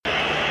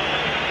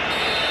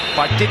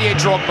by Didier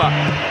Drogba.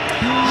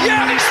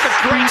 Yeah, it's the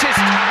greatest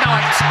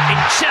night in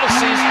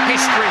Chelsea's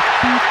history.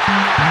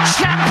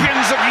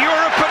 Champions of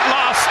Europe at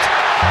last.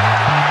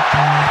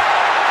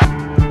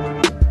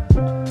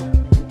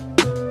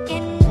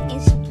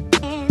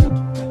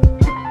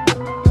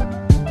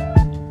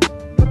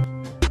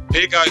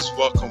 Hey guys,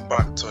 welcome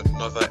back to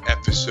another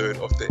episode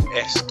of the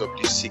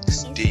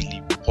SW6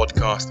 Daily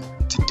Podcast.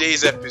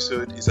 Today's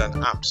episode is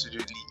an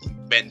absolutely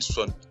immense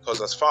one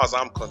because as far as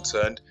I'm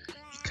concerned,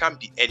 you can't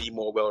be any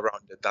more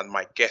well-rounded than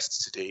my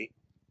guest today.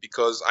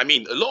 Because, I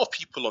mean, a lot of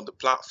people on the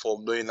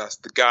platform know him as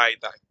the guy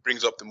that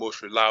brings up the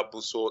most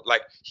reliable source.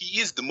 Like, he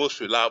is the most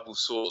reliable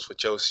source for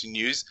Chelsea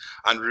news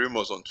and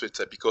rumours on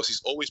Twitter because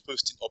he's always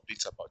posting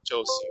updates about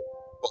Chelsea.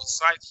 But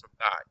aside from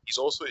that, he's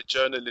also a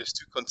journalist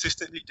who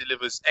consistently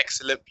delivers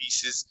excellent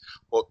pieces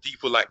for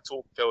people like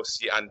Talk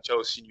Chelsea and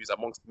Chelsea News,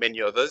 amongst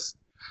many others.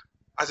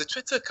 As a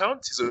Twitter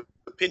account, his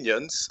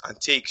opinions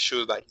and takes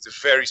show that he's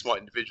a very smart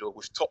individual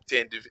with top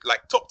tier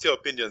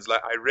opinions.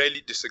 Like, I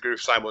rarely disagree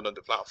with Simon on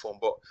the platform,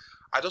 but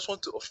I just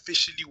want to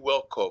officially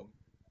welcome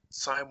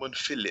Simon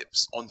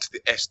Phillips onto the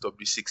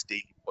SW6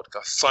 Daily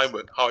Podcast.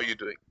 Simon, how are you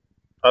doing?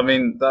 I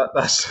mean,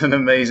 that's an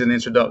amazing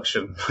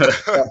introduction.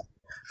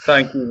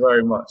 Thank you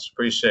very much.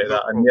 Appreciate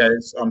that. And yeah,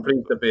 I'm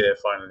pleased to be here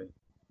finally.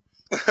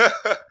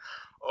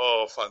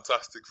 Oh,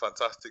 fantastic.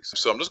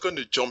 So I'm just going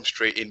to jump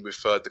straight in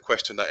with the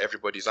question that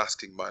everybody's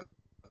asking, man.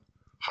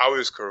 How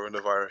is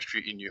coronavirus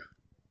treating you?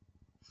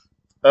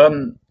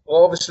 Well,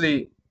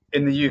 obviously,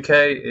 in the UK,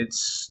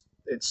 it's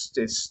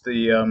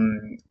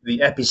the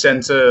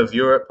epicenter of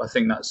Europe. I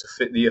think that's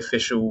the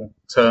official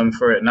term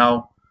for it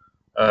now.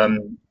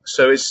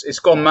 So it's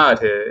gone mad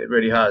here. It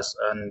really has.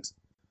 And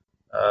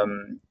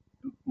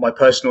my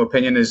personal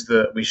opinion is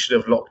that we should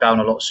have locked down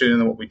a lot sooner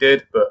than what we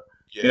did. But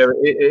you know,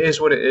 it is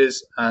what it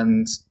is,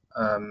 and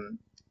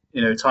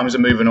you know, times are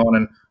moving on,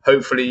 and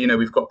hopefully, you know,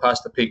 we've got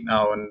past the peak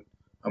now, and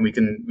we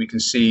can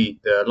see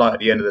the light at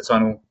the end of the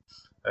tunnel,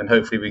 and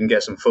hopefully we can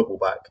get some football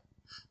back.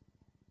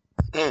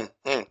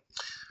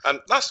 And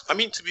that's, I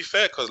mean, to be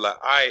fair, because like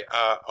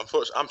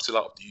unfortunately, I'm still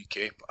out of the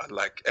UK, and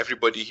like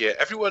everybody here,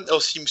 everyone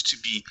else seems to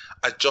be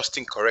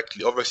adjusting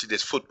correctly. Obviously,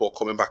 there's football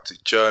coming back to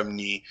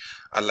Germany,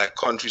 and like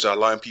countries are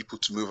allowing people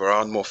to move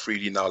around more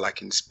freely now.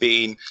 Like in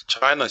Spain,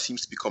 China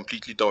seems to be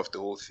completely done with the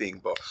whole thing.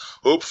 But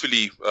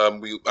hopefully,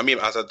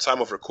 as at the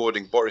time of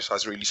recording, Boris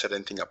hasn't really said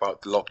anything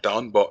about the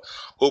lockdown. But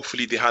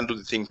hopefully, they handle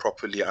the thing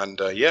properly, and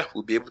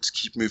we'll be able to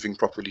keep moving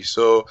properly.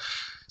 So,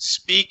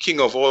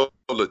 speaking of all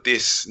of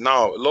this,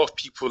 now a lot of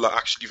people are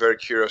actually very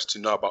curious to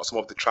know about some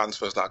of the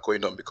transfers that are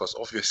going on because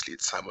obviously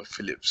it's Simon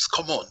Phillips.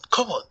 Come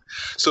on.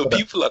 So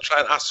people are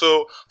trying.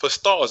 So for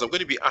starters, I'm going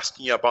to be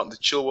asking you about the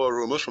Chilwell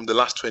rumors from the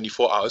last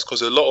 24 hours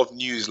because a lot of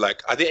news.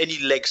 Like, are there any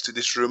legs to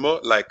this rumor?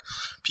 Like,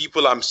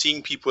 I'm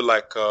seeing people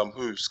like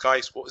Sky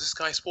Sports,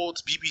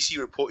 BBC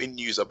reporting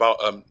news about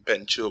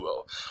Ben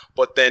Chilwell.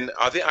 But then,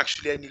 are there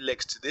actually any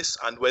legs to this?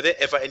 And were there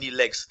ever any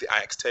legs to the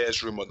Ajax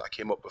Telles rumor that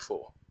came up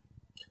before?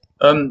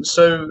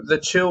 So the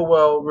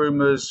Chilwell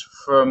rumours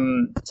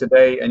from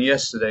today and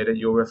yesterday that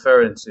you're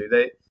referring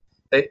to,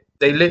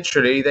 they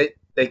literally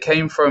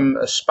came from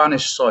a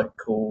Spanish site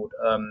called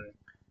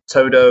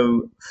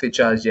Todo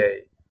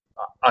Fichaje.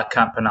 I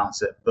can't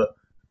pronounce it, but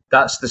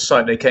that's the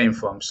site they came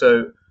from.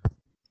 So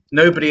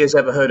nobody has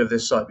ever heard of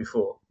this site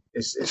before.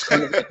 It's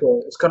kind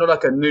of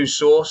like a new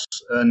source,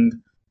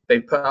 and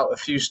they put out a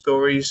few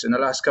stories in the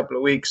last couple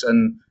of weeks,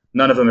 and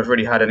none of them have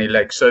really had any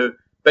legs. So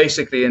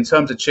basically, in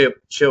terms of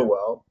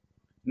Chilwell,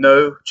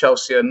 no,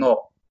 Chelsea are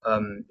not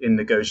in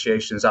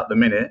negotiations at the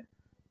minute,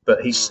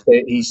 but he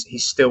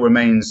still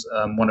remains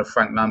one of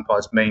Frank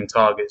Lampard's main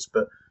targets.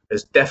 But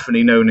there's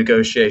definitely no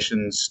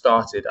negotiations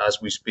started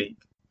as we speak.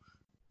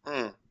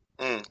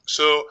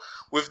 So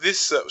with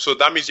this, so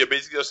that means you're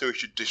basically just saying we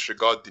should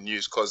disregard the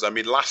news because I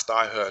mean, last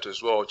I heard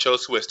as well,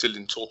 Chelsea were still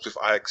in talks with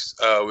Ajax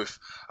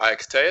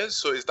Telles.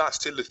 So is that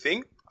still a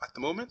thing at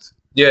the moment?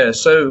 Yeah.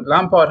 So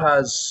Lampard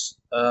has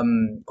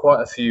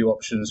quite a few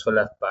options for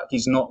left back.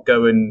 He's not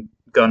going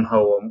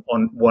gun-ho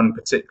on one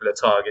particular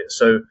target.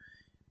 So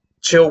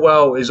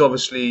Chilwell is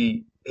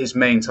obviously his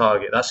main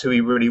target. That's who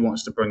he really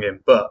wants to bring in.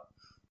 But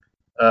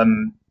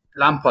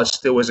Lampard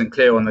still isn't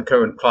clear on the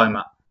current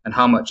climate and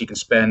how much he can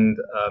spend,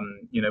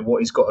 what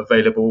he's got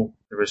available,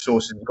 the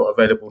resources he's got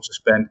available to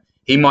spend.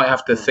 He might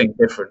have to think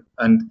different.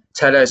 And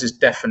Telles is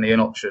definitely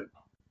an option.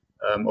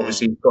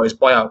 Obviously, he's got his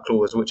buyout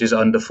clause, which is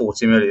under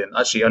 40 million,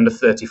 actually under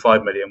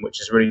 35 million, which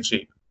is really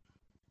cheap.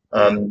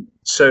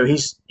 So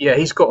he's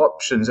got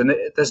options, and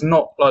there's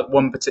not like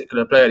one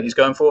particular player that he's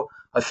going for.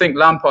 I think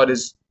Lampard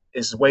is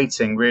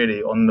waiting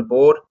really on the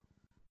board.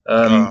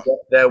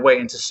 They're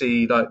waiting to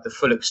see like the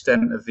full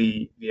extent of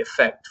the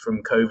effect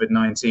from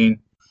COVID-19,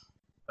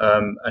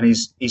 and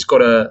he's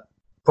got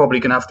probably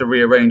going to have to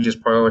rearrange his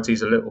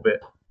priorities a little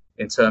bit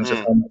in terms of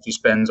how much he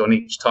spends on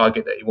each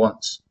target that he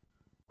wants.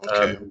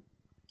 Okay.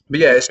 But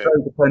yeah, it's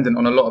very dependent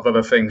on a lot of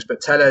other things. But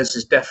Telles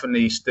is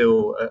definitely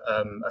still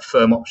a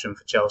firm option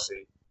for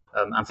Chelsea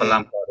and for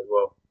Lampard as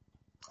well.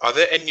 Are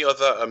there any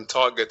other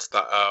targets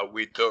that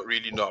we don't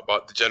really know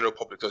about, the general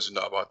public doesn't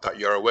know about, that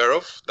you're aware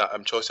of that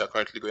Chelsea are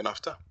currently going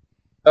after?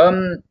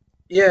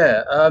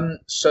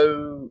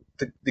 So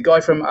the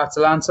guy from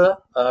Atalanta,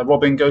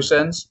 Robin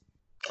Gosens.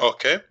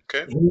 Okay.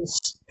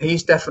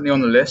 He's definitely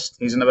on the list.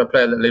 He's another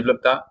player that they've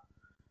looked at.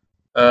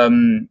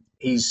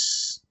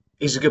 He's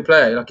a good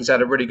player. Like, he's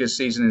had a really good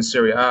season in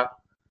Serie A.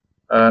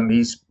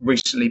 He's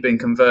recently been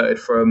converted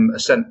from a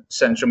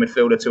central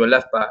midfielder to a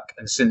left back,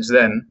 and since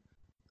then,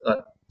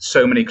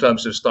 so many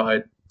clubs have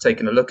started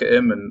taking a look at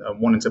him and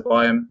wanting to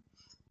buy him.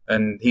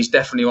 And he's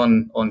definitely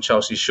on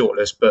Chelsea's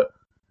shortlist. But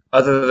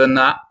other than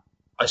that,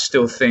 I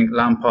still think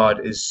Lampard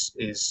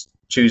is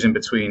choosing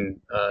between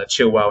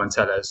Chilwell and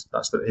Telles.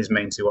 That's his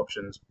main two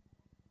options.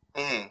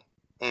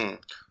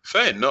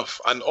 Fair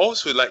enough. And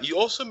also, like you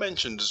also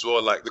mentioned as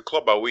well, like the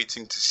club are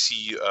waiting to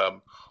see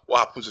what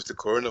happens with the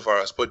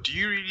coronavirus. But do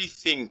you really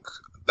think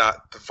that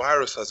the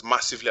virus has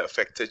massively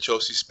affected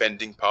Chelsea's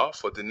spending power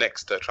for the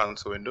next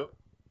transfer window?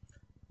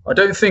 I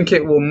don't think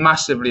it will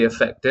massively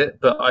affect it,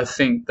 but I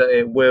think that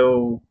it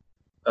will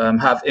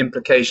have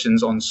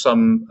implications on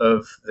some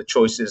of the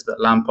choices that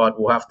Lampard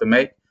will have to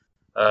make.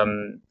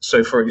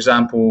 So, for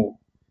example,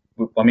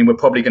 we're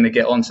probably going to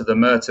get onto the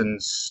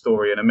Mertens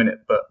story in a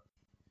minute, but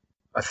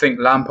I think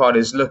Lampard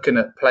is looking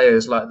at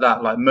players like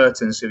that, like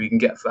Mertens, who he can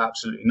get for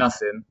absolutely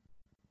nothing,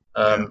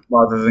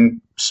 rather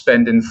than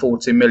spending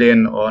 40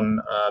 million on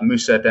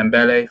Moussa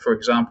Dembele, for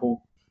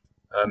example,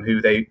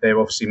 who they're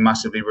obviously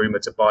massively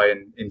rumoured to buy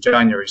in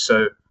January.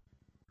 So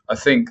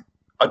in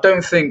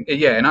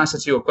answer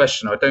to your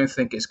question, I don't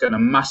think it's going to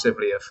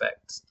massively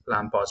affect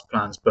Lampard's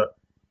plans, but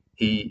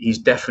he's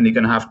definitely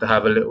going to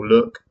have a little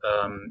look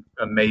and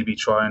maybe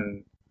try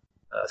and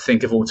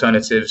think of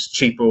alternatives,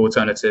 cheaper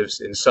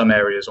alternatives in some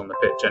areas on the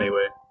pitch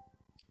anyway.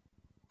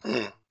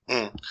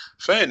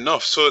 Fair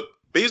enough. So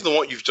based on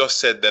what you've just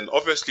said, then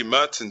obviously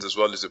Mertens as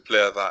well is a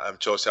player that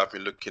Chelsea have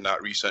been looking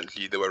at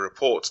recently. There were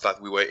reports that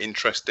we were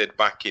interested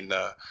back in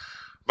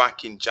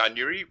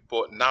January,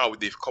 but now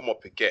they've come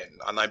up again.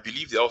 And I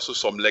believe there are also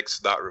some legs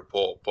to that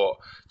report. But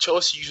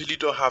Chelsea usually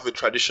don't have a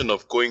tradition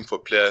of going for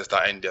players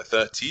that are in their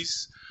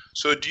 30s.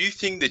 So do you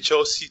think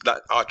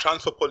that our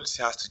transfer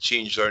policy has to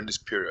change during this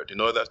period in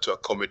order to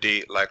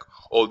accommodate like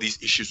all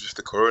these issues with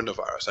the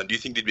coronavirus? And do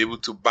you think they'd be able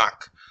to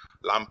back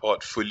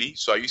Lampard fully?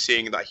 So are you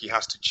saying that he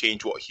has to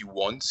change what he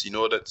wants in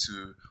order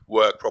to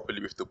work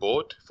properly with the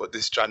board for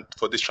this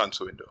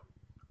transfer window?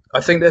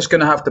 I think there's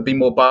going to have to be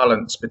more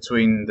balance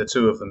between the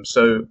two of them.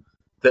 So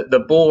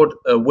the board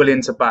are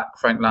willing to back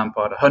Frank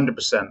Lampard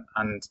 100%,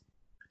 and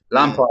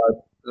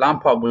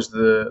Lampard was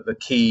the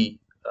key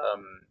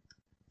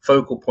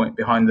focal point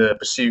behind the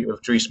pursuit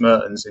of Dries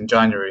Mertens in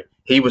January.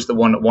 He was the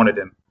one that wanted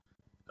him,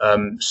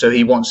 so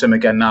he wants him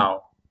again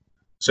now.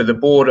 So the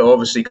board are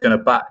obviously going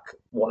to back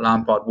what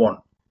Lampard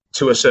wants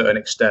to a certain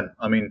extent.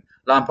 I mean,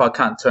 Lampard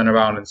can't turn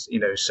around and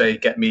say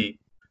get me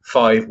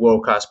 5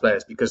 world-class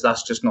players, because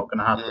that's just not going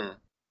to happen.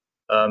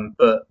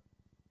 But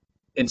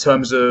in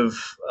terms of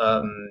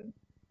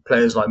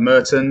players like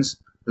Mertens,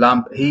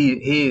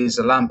 he is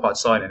a Lampard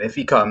signing. If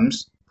he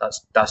comes,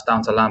 that's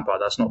down to Lampard.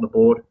 That's not the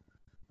board.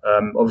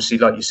 Obviously,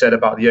 like you said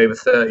about the over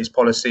 30s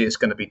policy, it's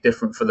going to be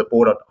different for the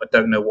board. I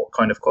don't know what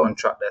kind of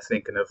contract they're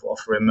thinking of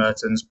offering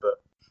Mertens,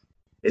 but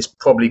it's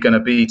probably going to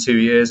be 2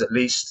 years at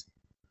least.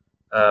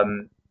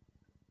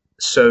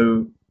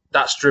 So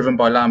that's driven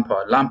by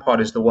Lampard.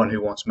 Lampard is the one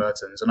who wants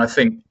Mertens, and I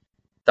think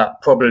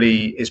that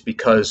probably is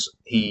because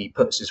he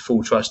puts his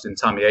full trust in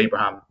Tammy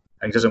Abraham,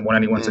 and he doesn't want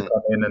anyone to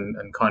come in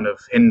and kind of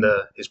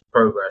hinder his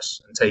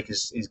progress and take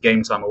his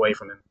game time away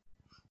from him.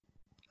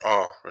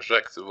 Oh,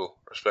 respectable.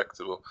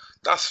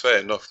 That's fair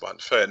enough, man.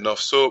 Fair enough.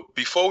 So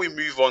before we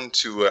move on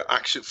to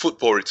actual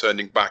football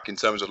returning back in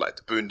terms of like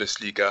the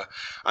Bundesliga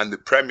and the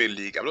Premier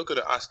League, I'm not going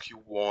to ask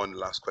you one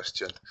last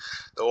question.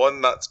 The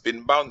one that's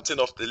been bouncing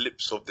off the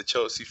lips of the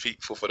Chelsea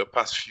faithful for the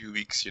past few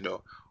weeks,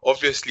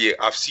 Obviously,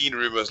 I've seen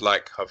rumours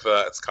like Kai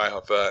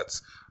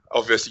Havertz,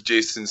 obviously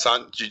Jadon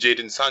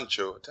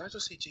Sancho. Did I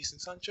just say Jason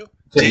Sancho?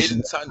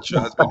 Jadon Sancho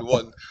has been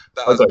one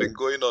that has been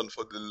going on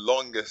for the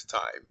longest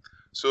time.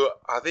 So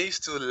are they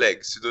still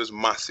legs to those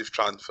massive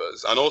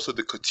transfers? And also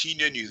the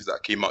Coutinho news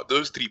that came out,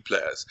 those 3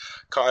 players,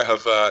 Kai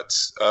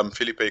Havertz,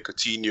 Philippe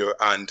Coutinho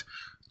and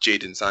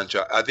Jadon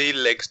Sancho, are they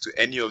legs to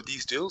any of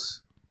these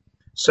deals?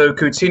 So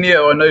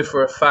Coutinho, I know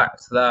for a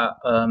fact that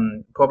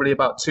probably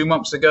about 2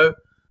 months ago,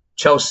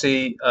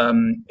 Chelsea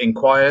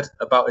inquired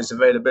about his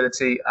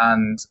availability,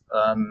 and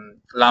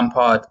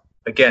Lampard,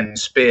 again,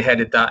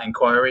 spearheaded that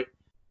inquiry.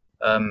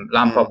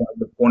 Lampard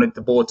wanted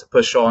the board to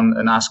push on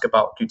and ask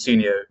about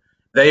Coutinho.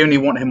 They only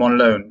want him on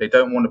loan. They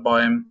don't want to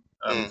buy him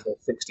for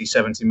 60,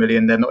 70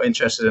 million. They're not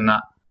interested in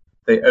that.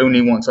 They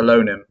only want to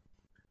loan him.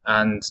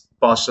 And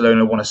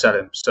Barcelona want to sell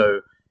him.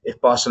 So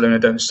if Barcelona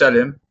don't sell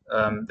him,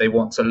 they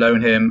want to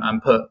loan him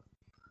and put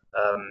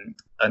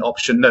an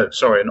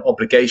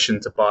obligation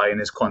to buy in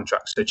his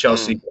contract. So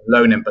Chelsea can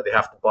loan him, but they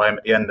have to buy him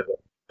at the end of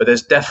it. But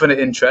there's definite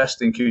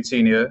interest in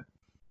Coutinho,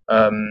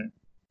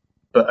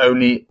 but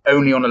only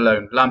on a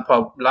loan.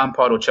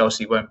 Lampard or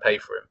Chelsea won't pay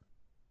for him.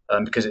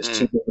 because it's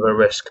too big of a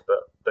risk.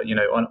 But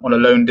on a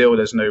loan deal,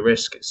 there's no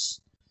risk.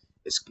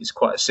 It's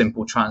quite a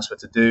simple transfer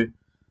to do.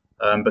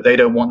 But they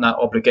don't want that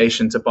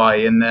obligation to buy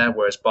in there,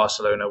 whereas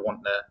Barcelona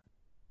want there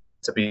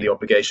to be the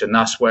obligation.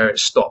 That's where it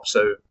stops.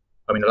 So,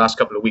 I mean, the last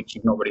couple of weeks,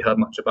 you've not really heard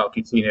much about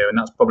Coutinho, and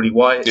that's probably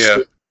why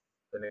the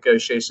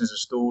negotiations are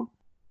stalled.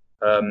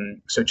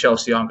 So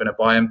Chelsea aren't going to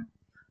buy him.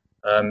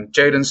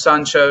 Jadon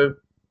Sancho,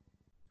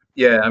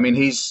 I mean,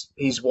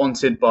 he's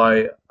wanted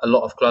by a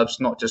lot of clubs,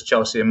 not just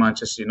Chelsea and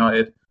Manchester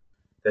United.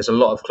 There's a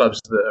lot of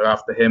clubs that are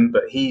after him,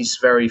 but he's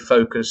very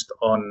focused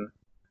on.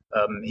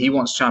 He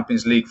wants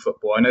Champions League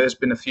football. I know there's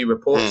been a few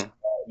reports.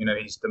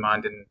 He's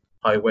demanding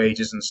high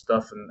wages and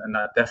stuff, and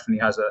that definitely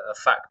has a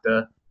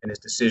factor in his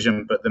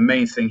decision. But the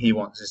main thing he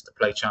wants is to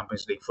play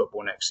Champions League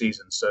football next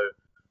season. So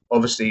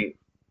obviously,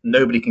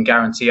 nobody can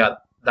guarantee that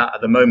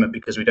at the moment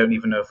because we don't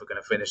even know if we're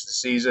going to finish the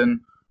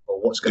season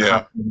or what's going to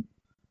happen.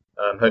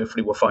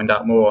 Hopefully, we'll find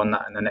out more on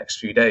that in the next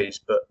few days.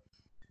 But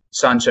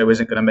Sancho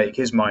isn't going to make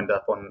his mind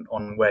up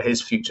on where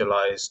his future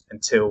lies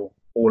until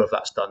all of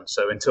that's done.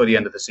 So until the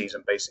end of the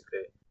season,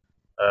 basically.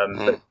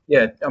 But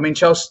I mean,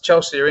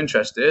 Chelsea are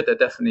interested.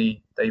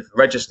 They've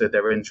registered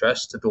their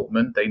interest to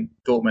Dortmund.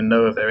 Dortmund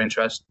know of their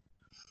interest.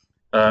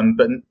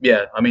 But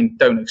I mean,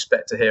 don't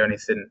expect to hear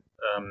anything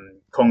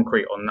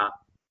concrete on that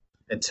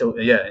until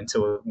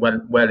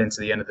well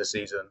into the end of the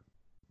season.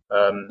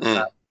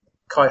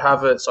 Kai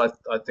Havertz,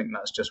 I think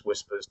that's just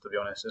whispers, to be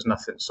honest. There's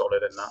nothing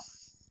solid in that.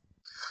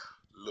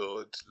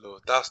 Lord,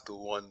 that's the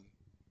one.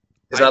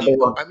 Is that the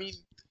one? I mean,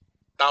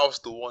 that was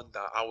the one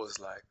that I was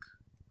like,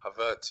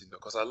 Havertz,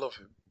 because I love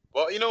him.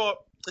 Well, you know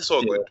what? It's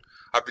all good.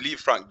 I believe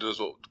Frank do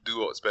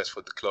what's best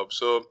for the club.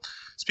 So,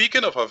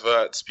 speaking of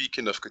Havertz,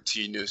 speaking of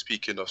Coutinho,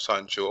 speaking of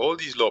Sancho, all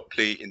these lot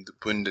play in the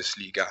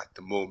Bundesliga at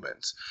the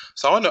moment.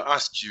 So, I want to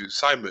ask you,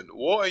 Simon,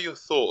 what are your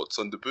thoughts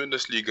on the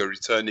Bundesliga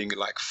returning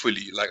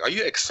fully? Are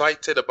you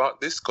excited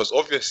about this? Because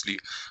obviously,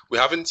 we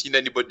haven't seen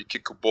anybody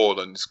kick a ball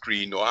on the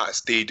screen or at a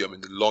stadium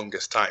in the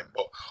longest time.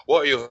 But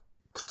what are your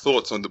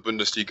thoughts on the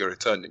Bundesliga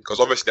returning?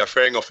 Because obviously they're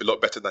faring off a lot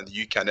better than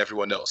the UK and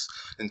everyone else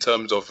in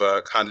terms of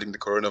handling the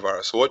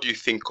coronavirus. So what do you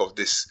think of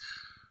this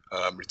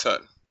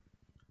return?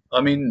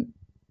 I mean,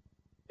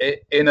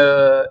 in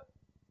a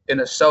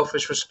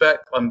selfish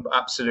respect, I'm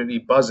absolutely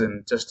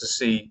buzzing just to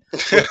see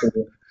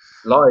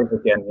live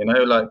again.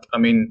 I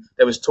mean,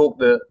 there was talk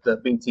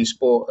that BT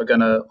Sport are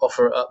going to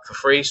offer it up for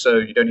free, so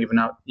you don't even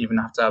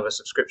have to have a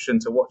subscription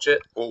to watch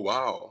it. Oh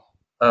wow!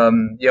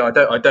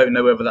 I don't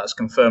know whether that's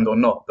confirmed or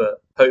not,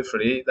 but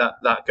hopefully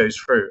that goes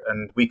through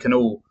and we can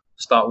all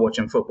start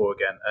watching football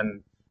again.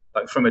 And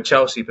from a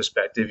Chelsea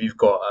perspective, you've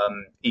got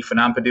Ethan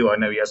Ampadu. I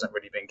know he hasn't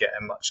really been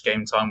getting much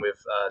game time with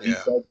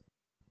Leeds,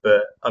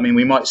 but I mean,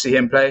 we might see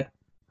him play.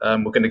 We're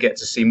going to get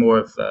to see more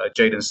of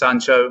Jadon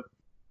Sancho,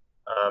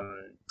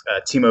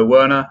 Timo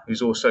Werner,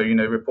 who's also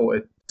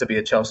reported to be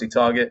a Chelsea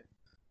target.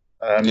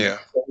 I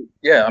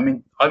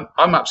mean,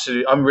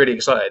 I'm really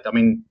excited. I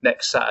mean,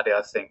 next Saturday,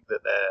 I think that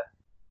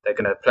they're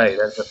going to play.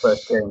 That's the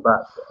first game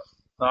back.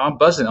 I'm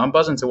buzzing. I'm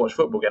buzzing to watch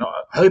football again.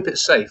 I hope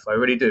it's safe. I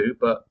really do.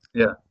 But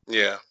yeah.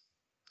 Yeah.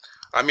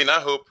 I mean, I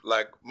hope,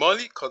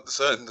 Molly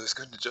concerned is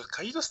going to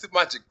can you just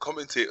imagine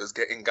commentators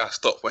getting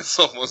gassed up when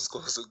someone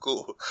scores a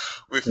goal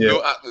with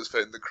no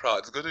atmosphere in the crowd?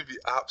 It's going to be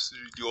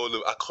absolutely all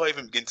over. I can't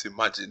even begin to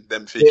imagine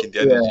them faking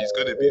the energy. It's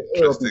going to be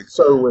interesting. It'll be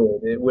so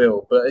weird. It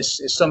will. But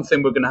it's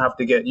something we're going to have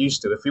to get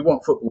used to. If we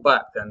want football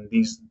back, then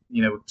we're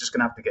just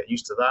going to have to get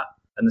used to that.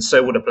 And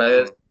so will the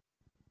players.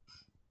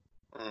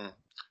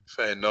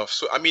 Fair enough.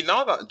 So, I mean,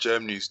 now that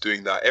Germany is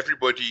doing that,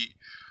 everybody,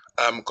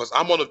 because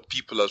I'm one of the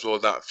people as well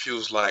that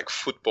feels like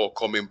football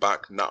coming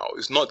back now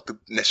is not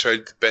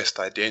necessarily the best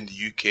idea in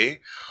the UK,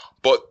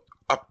 but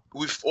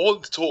with all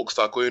the talks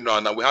that are going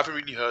on, and we haven't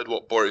really heard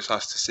what Boris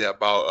has to say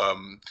about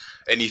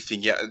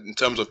anything yet in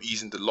terms of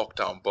easing the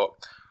lockdown, but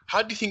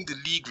how do you think the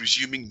league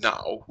resuming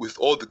now with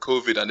all the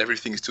COVID and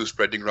everything still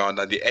spreading around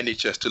and the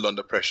NHS still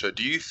under pressure,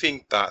 do you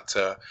think that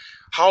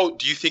how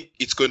do you think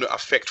it's going to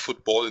affect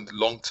football in the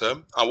long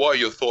term? And what are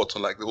your thoughts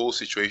on the whole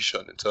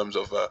situation in terms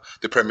of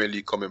the Premier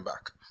League coming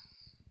back?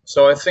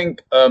 So I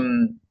think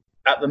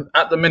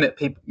at the minute,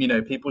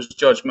 people's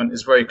judgment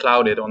is very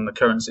clouded on the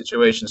current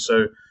situation.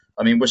 So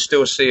I mean, we're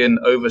still seeing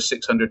over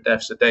 600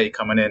 deaths a day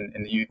coming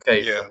in the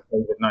UK from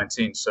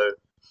COVID-19. So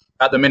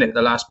at the minute,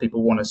 the last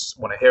people want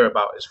to hear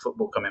about is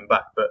football coming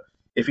back. But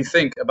if you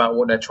think about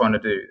what they're trying to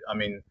do, I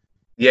mean,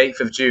 the 8th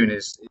of June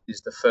is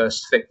the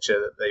first fixture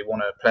that they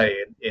want to play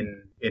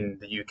in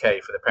the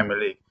UK for the Premier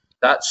League.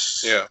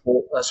 That's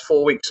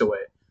 4 weeks away.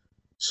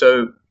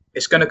 So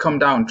it's going to come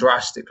down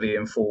drastically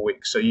in 4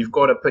 weeks. So you've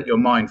got to put your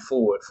mind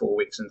forward 4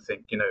 weeks and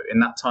think, in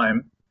that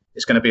time,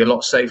 it's going to be a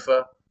lot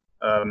safer.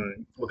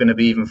 We're going to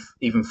be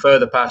even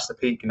further past the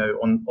peak,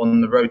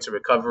 on the road to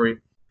recovery.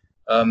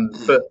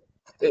 But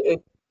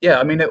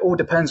I mean, it all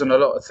depends on a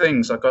lot of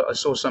things. I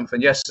saw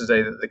something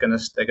yesterday that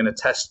they're going to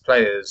test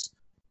players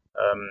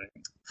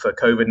for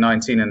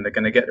COVID-19, and they're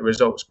going to get the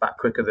results back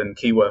quicker than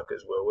key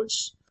workers will,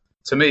 which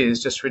to me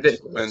is just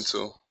ridiculous.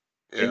 Mental.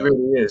 Yeah. It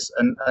really is.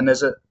 And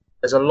there's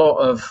there's a lot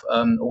of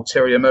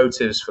ulterior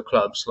motives for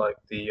clubs. Like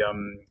the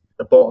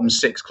bottom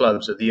 6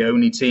 clubs are the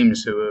only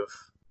teams who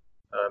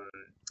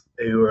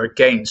are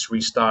against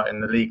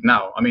restarting the league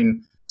now. I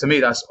mean, to me,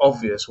 that's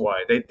obvious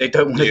why they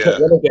don't want to get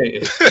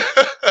relegated.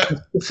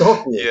 It's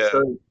obvious. Yeah.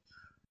 So,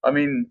 I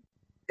mean,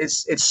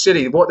 it's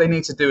silly. What they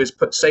need to do is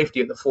put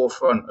safety at the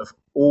forefront of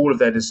all of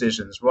their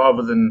decisions,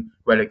 rather than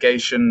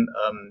relegation.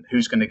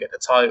 Who's going to get the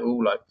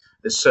title? Like,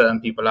 there's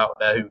certain people out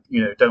there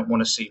who don't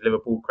want to see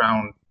Liverpool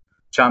crowned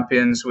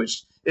champions,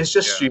 which is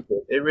just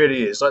stupid. It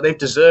really is. Like, they've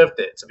deserved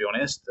it, to be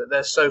honest.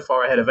 They're so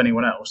far ahead of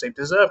anyone else. They've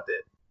deserved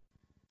it.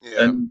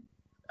 Yeah.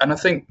 And I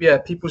think,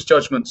 people's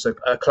judgments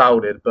are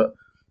clouded, but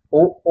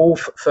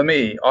for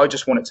me, I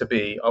just want it to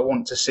be. I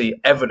want to see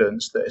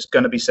evidence that it's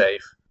going to be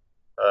safe,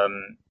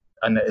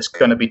 and that it's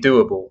going to be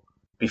doable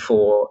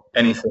before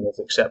anything is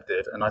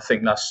accepted. And I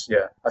think that's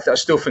I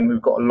still think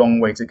we've got a long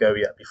way to go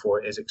yet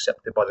before it is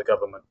accepted by the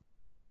government.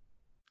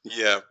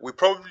 Yeah, we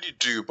probably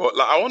do, but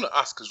like, I want to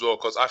ask as well,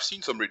 because I've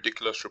seen some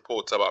ridiculous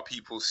reports about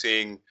people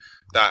saying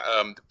that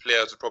the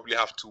players would probably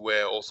have to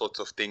wear all sorts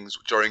of things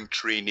during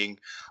training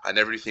and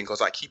everything.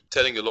 Because I keep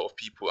telling a lot of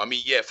people, I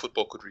mean,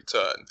 football could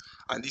return,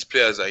 and these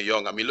players are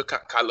young. I mean, look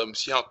at Callum,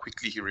 see how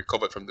quickly he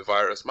recovered from the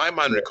virus. My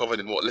man recovered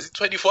in what?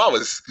 24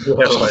 hours?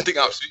 Something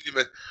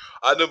absolutely.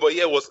 I know, but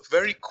it was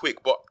very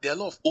quick. But there are a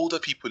lot of older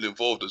people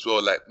involved as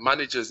well, like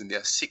managers in their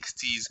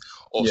 60s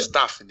or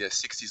staff in their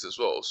 60s as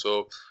well.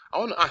 So I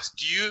want to ask,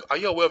 are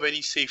you aware of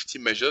any safety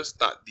measures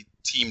that the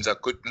teams are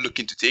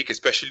looking to take,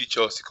 especially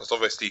Chelsea? Because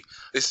obviously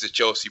this is a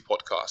Chelsea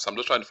podcast. I'm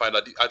just trying to find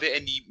out, are there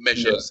any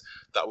measures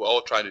that we're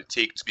all trying to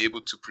take to be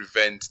able to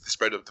prevent the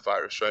spread of the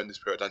virus during this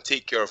period and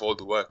take care of all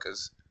the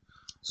workers?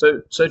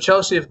 So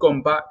Chelsea have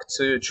gone back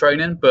to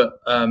training, but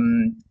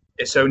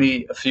it's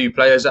only a few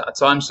players at a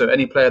time. So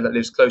any player that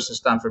lives close to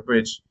Stamford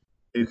Bridge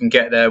who can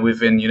get there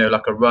within,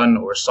 like a run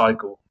or a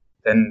cycle,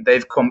 then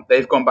they've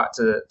gone back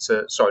to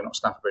sorry, not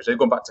Stamford Bridge. They've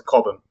gone back to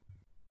Cobham.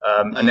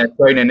 And they're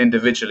training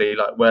individually,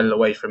 like well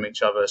away from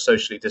each other,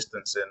 socially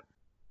distancing.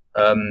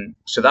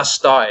 So that's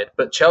started.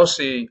 But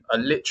Chelsea are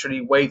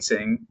literally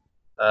waiting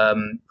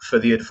for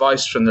the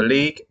advice from the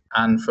league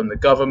and from the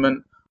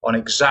government on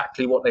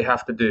exactly what they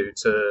have to do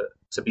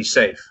to be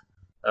safe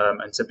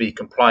and to be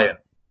compliant.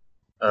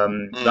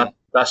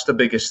 That's the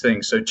biggest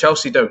thing. So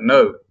Chelsea don't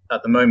know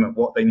at the moment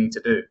what they need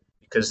to do,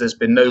 because there's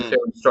been no clear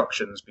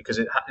instructions, because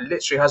it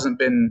literally hasn't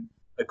been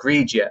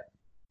agreed yet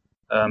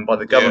by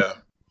the government.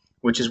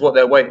 Which is what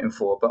they're waiting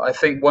for. But I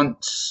think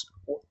once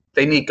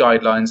they need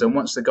guidelines, and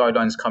once the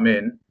guidelines come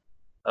in,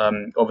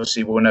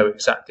 obviously we'll know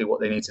exactly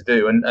what they need to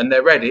do. And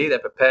they're ready, they're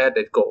prepared,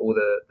 they've got all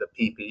the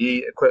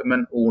PPE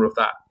equipment, all of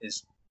that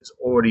has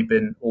already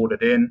been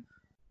ordered in,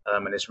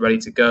 and it's ready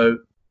to go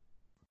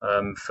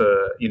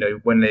for,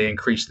 when they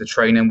increase the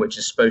training, which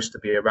is supposed to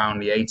be around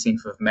the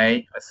 18th of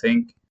May, I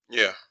think.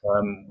 Yeah.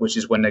 Which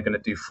is when they're going to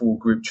do full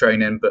group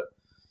training. But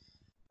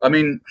I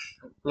mean,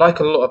 like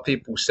a lot of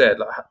people said,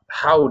 like,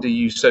 how do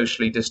you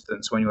socially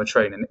distance when you're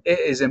training? It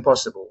is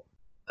impossible.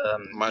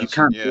 You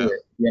can't do it at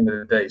the end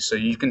of the day. So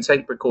you can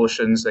take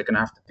precautions. They're going to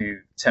have to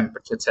do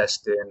temperature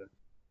testing,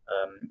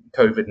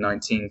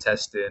 COVID-19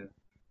 testing.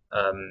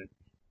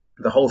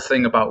 The whole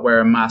thing about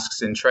wearing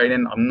masks in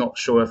training, I'm not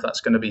sure if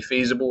that's going to be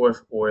feasible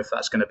or if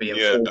that's going to be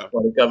enforced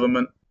by the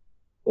government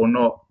or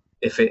not.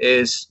 If it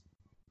is,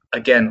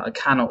 again, I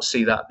cannot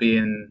see that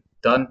being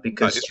done,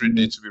 because it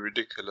needs to be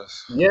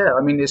ridiculous. Yeah,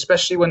 I mean,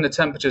 especially when the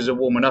temperatures are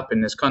warming up in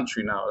this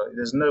country now,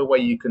 there's no way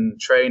you can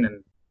train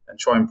and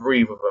try and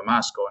breathe with a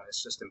mask on.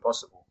 It's just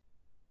impossible.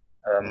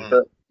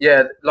 But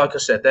yeah, like I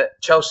said,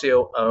 that Chelsea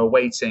are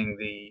awaiting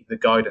the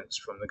guidance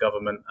from the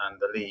government and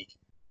the league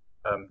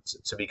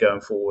to be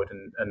going forward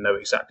and know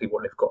exactly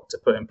what they've got to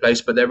put in place.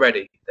 But they're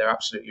ready. They're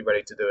absolutely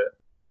ready to do it.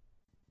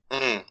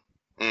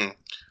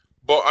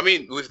 But I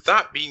mean, with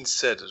that being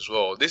said as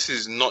well, this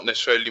is not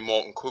necessarily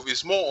more on COVID.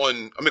 It's more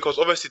on, because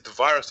obviously the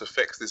virus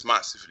affects this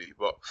massively.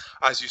 But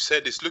as you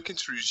said, it's looking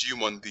to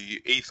resume on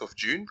the 8th of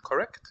June,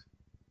 correct?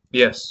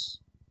 Yes.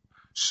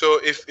 So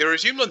if it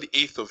resumed on the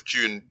 8th of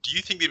June, do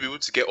you think they'll be able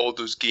to get all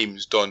those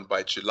games done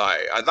by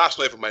July? And that's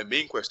not even my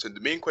main question.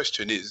 The main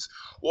question is,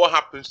 what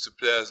happens to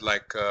players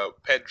like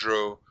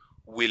Pedro,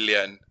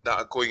 Willian, that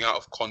are going out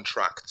of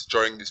contract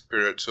during this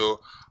period?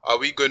 So are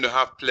we going to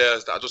have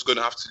players that are just going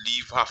to have to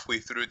leave halfway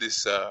through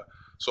this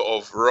sort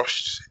of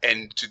rushed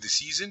end to the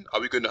season?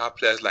 Are we going to have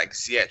players like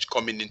Ziyech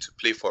coming into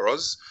play for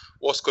us?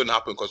 What's going to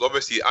happen? Because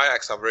obviously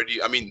Ajax have already,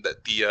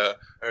 the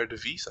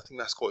Eredivisie, I think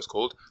that's what it's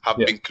called, has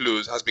been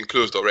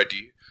closed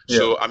already. Yeah.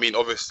 So, I mean,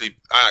 obviously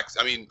Ajax,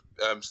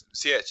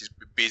 Ziyech is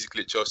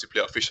basically a Chelsea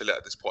player officially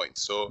at this point.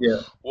 So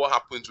what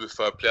happens with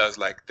players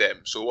like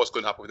them? So what's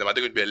going to happen with them? Are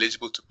they going to be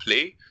eligible to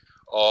play?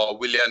 Or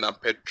Willian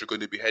and Pedro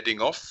going to be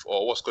heading off?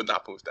 Or what's going to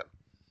happen with them?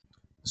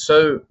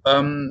 So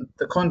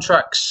the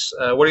contracts,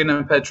 Willian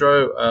and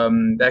Pedro,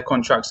 their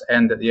contracts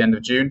end at the end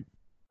of June,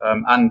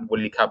 and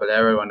Willy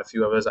Caballero and a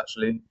few others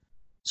actually.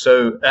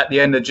 So at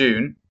the end of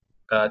June,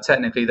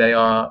 technically they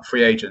are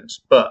free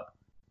agents, but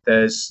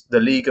the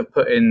league have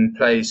put in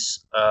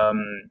place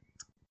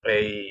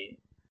the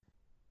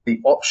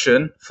the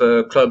option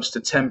for clubs to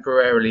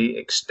temporarily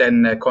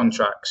extend their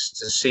contracts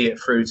to see it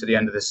through to the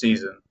end of the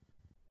season.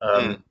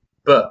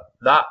 But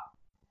that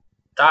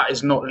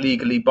is not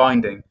legally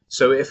binding.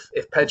 So if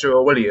Pedro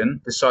or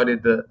Willian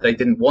decided that they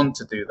didn't want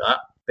to do that,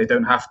 they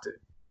don't have to.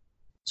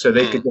 So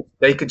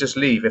they could just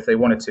leave if they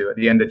wanted to at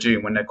the end of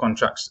June when their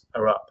contracts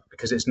are up,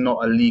 because it's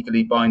not a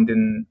legally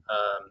binding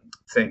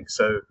thing.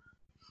 So,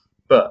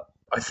 but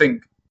I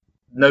think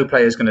no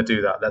player is going to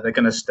do that. That they're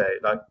going to stay.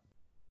 Like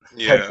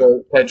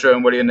Pedro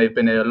and Willian, they've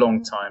been here a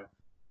long time.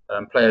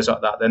 Players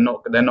like that, they're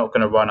not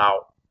going to run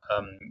out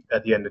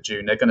at the end of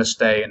June. They're going to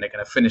stay and they're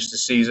going to finish the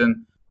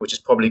season, which is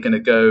probably going to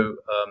go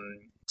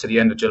to the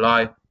end of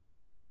July.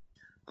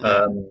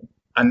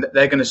 And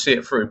they're going to see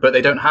it through, but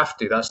they don't have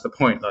to. That's the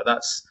point. Like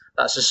that's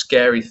a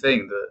scary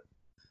thing. That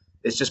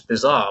it's just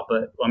bizarre.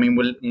 But I mean,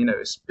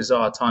 it's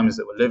bizarre times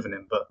that we're living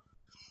in. But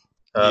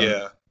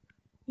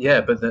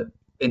But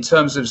in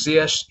terms of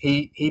Ziyech,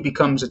 he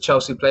becomes a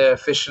Chelsea player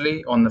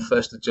officially on the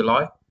 1st of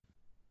July.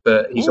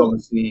 But he's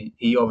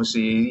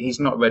he's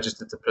not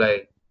registered to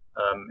play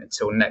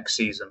until next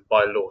season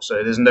by law.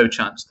 So there's no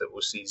chance that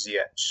we'll see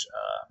Ziyech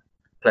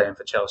playing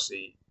for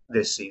Chelsea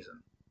this season.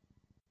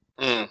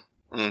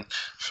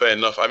 Fair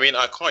enough. I mean,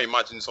 I can't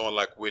imagine someone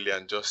like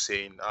Willian just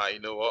saying, you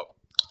know what,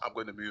 I'm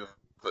going to move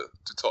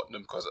to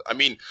Tottenham, because I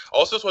mean,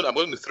 also I'm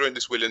going to throw in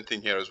this Willian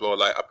thing here as well.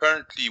 Like,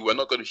 apparently,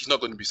 he's not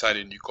going to be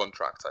signing a new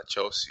contract at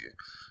Chelsea.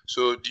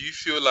 So, do you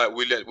feel like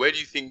Willian? Where do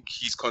you think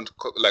he's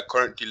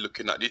currently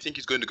looking at? Do you think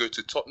he's going to go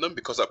to Tottenham?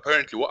 Because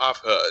apparently, what I've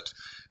heard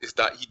is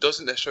that he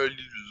doesn't necessarily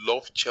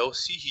love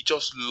Chelsea. He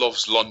just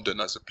loves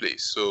London as a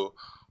place. So,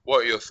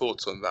 what are your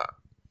thoughts on that?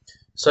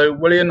 So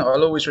Willian,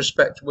 I'll always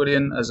respect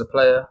Willian as a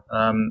player,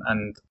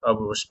 and I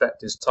will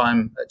respect his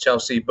time at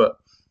Chelsea. But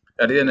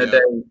at the end of the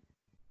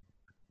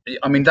day,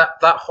 I mean that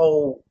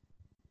whole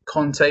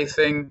Conte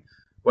thing,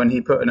 when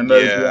he put an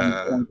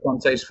emoji on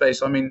Conte's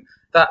face, I mean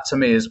that to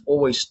me has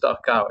always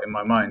stuck out in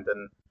my mind.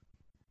 And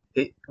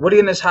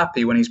Willian is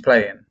happy when he's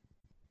playing.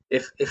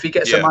 If he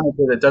gets a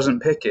manager that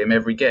doesn't pick him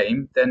every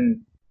game,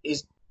 then he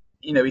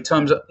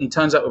turns up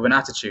with an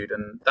attitude,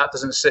 and that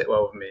doesn't sit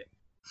well with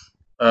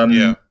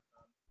me.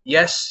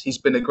 Yes, he's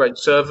been a great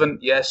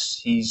servant. Yes,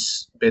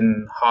 he's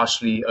been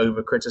harshly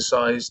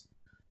over-criticised.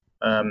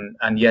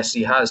 And yes,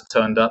 he has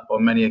turned up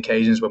on many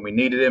occasions when we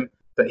needed him.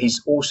 But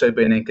he's also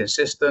been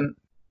inconsistent.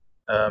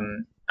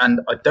 And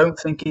I don't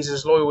think he's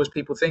as loyal as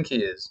people think he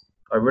is.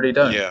 I really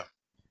don't. Yeah.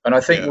 And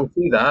I think we'll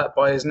see that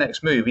by his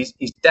next move.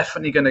 He's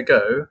definitely going to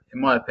go, in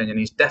my opinion,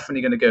 he's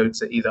definitely going to go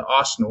to either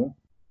Arsenal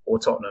or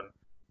Tottenham.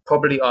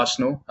 Probably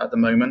Arsenal at the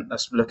moment.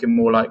 That's looking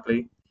more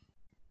likely.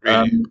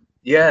 Really?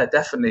 Yeah,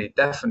 definitely.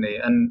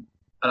 And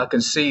I can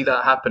see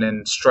that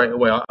happening straight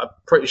away. I'm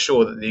pretty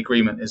sure that the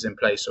agreement is in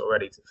place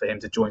already for him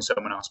to join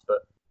someone else, but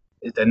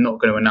they're not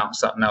going to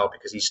announce that now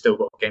because he's still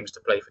got games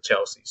to play for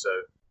Chelsea. So,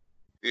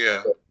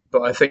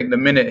 But I think the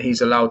minute he's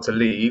allowed to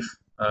leave,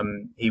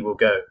 he will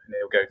go, and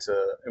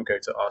he'll go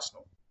to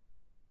Arsenal.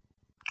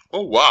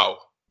 Oh wow,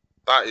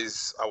 I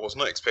was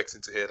not expecting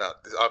to hear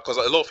that, because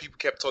a lot of people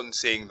kept on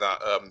saying that.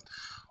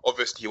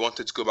 Obviously, he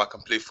wanted to go back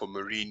and play for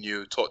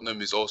Mourinho.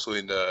 Tottenham is also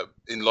in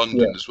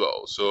London as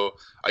well. So,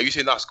 are you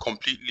saying that's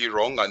completely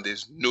wrong and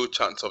there's no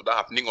chance of that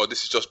happening, or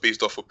this is just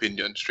based off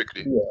opinion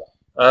strictly?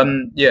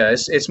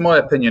 It's my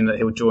opinion that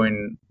he'll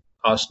join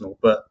Arsenal,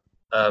 but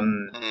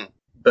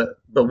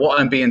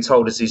what I'm being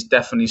told is he's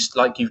definitely,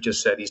 like you've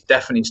just said, he's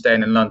definitely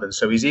staying in London.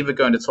 So he's either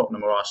going to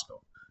Tottenham or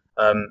Arsenal.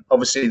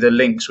 Obviously, the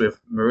links with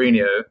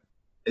Mourinho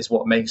is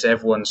what makes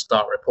everyone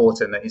start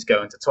reporting that he's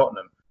going to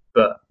Tottenham,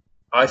 but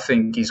I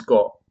think he's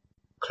got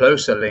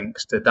closer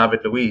links to David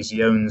Luiz. He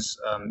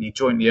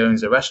jointly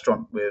owns a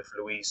restaurant with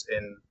Luiz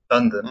in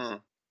London.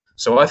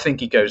 So I think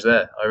he goes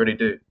there. I really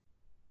do.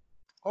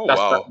 Oh,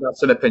 wow.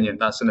 That's an opinion.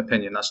 That's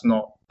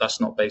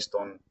not based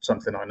on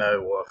something I know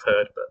or I've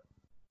heard. But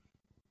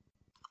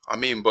I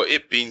mean, but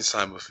it being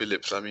Simon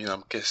Phillips, I mean,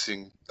 I'm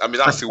guessing. I mean,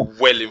 that's a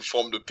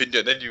well-informed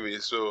opinion anyway.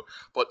 So,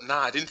 but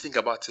I didn't think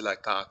about it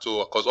like that at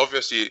all. Because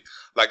obviously,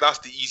 like that's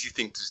the easy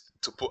thing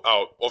to put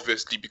out.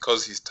 Obviously,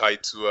 because he's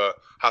tied to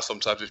has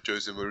some ties with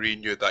Jose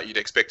Mourinho, that you'd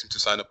expect him to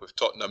sign up with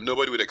Tottenham.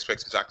 Nobody would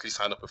expect him to actually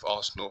sign up with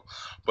Arsenal.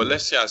 But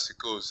let's see as it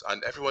goes.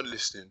 And everyone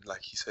listening,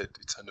 like he said,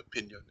 it's an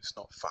opinion. It's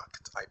not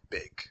fact. I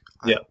beg.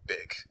 I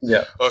beg.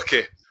 Yeah.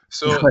 Okay.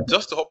 So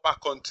just to hop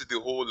back onto the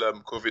whole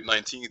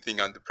COVID-19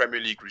 thing and the Premier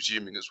League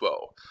resuming as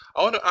well,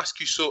 I want to ask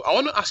you. So I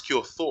want to ask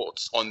your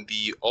thoughts on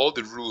all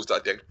the rules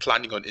that they're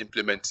planning on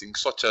implementing,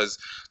 such as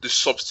the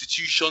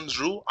substitutions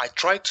rule. I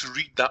tried to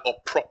read that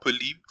up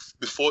properly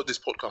before this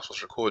podcast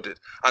was recorded,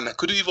 and I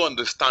couldn't even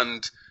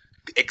understand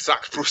the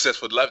exact process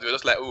for the live. They were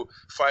just like,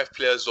 5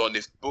 players on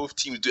if both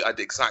teams do it at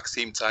the exact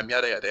same time,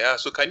 yada yada yada.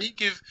 So can you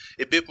give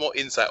a bit more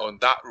insight on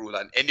that rule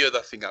and any other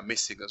thing I'm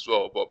missing as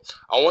well? But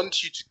I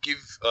want you to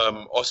give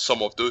us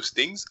some of those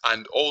things,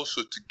 and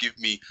also to give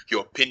me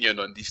your opinion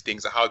on these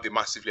things and how they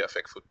massively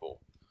affect football.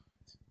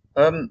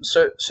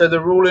 So the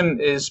ruling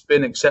has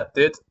been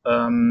accepted,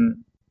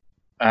 and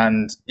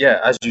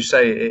as you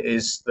say, it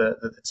is that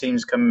the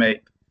teams can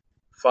make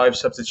 5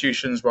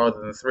 substitutions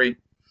rather than 3.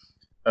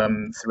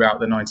 throughout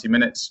the 90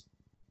 minutes.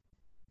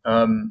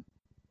 I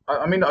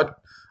mean,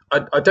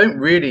 I don't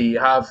really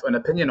have an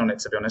opinion on it,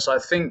 to be honest. I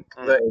think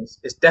that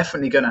it's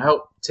definitely going to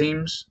help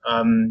teams.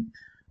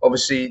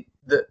 Obviously,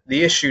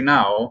 the issue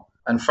now,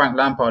 and Frank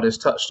Lampard has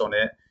touched on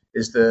it,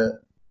 is the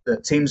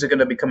teams are going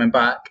to be coming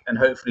back and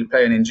hopefully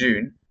playing in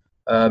June.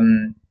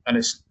 And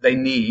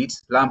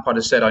Lampard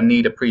has said, I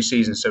need a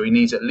pre-season, so he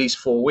needs at least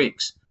 4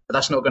 weeks. But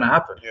that's not going to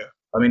happen. Yeah.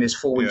 I mean, it's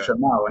 4 weeks from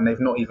now, and they've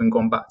not even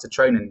gone back to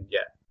training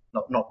yet,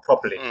 not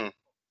properly.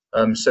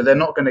 So they're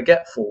not going to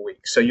get 4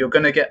 weeks. So you're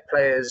going to get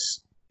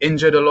players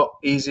injured a lot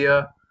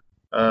easier.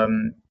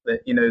 And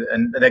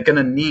they're going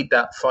to need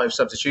that 5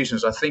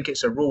 substitutions. I think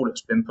it's a rule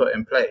that's been put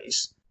in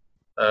place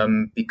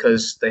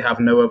because they have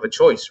no other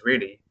choice,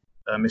 really,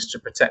 is to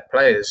protect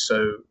players.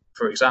 So,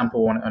 for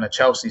example, on a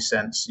Chelsea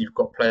sense, you've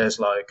got players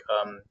like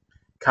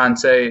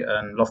Kante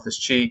and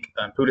Loftus-Cheek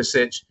and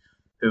Pulisic,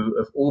 who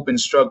have all been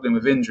struggling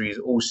with injuries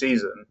all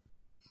season.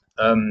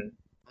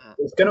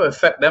 It's going to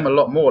affect them a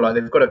lot more. Like,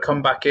 they've got to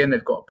come back in,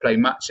 they've got to play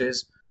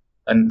matches,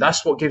 and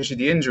that's what gives you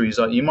the injuries.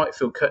 Like, you might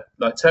feel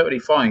like totally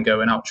fine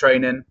going out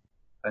training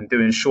and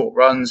doing short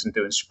runs and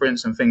doing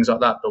sprints and things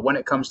like that, but when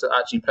it comes to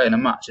actually playing a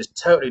match, it's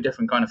totally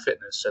different kind of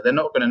fitness. So they're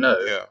not going to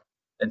know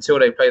until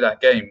they play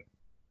that game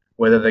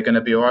whether they're going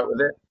to be all right with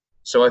it.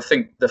 So I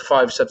think the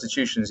 5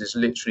 substitutions is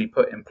literally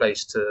put in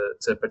place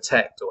to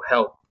protect or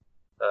help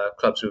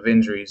clubs with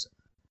injuries,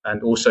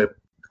 and also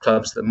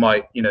clubs that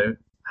might,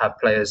 have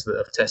players that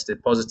have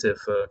tested positive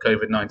for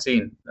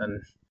COVID-19.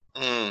 And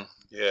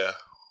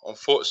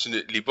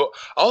unfortunately. But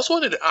I also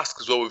wanted to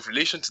ask as well, with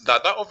relation to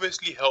that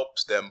obviously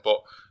helps them, but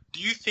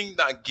do you think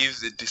that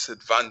gives a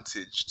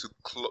disadvantage to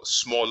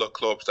smaller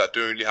clubs that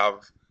don't really have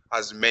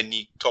as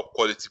many top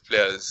quality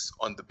players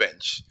on the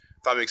bench?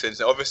 If that makes sense.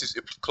 And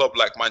obviously, a club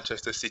like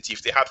Manchester City,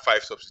 if they had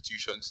 5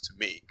 substitutions to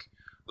make,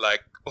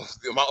 like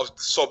the amount of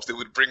the subs they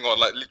would bring on,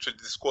 like literally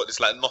the squad, it's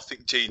like nothing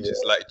changes.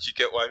 Like, do you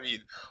get what I mean?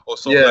 Or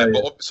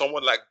but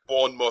someone like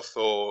Bournemouth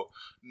or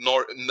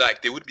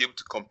like they would be able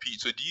to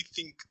compete. So do you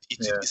think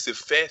it's a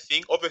fair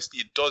thing?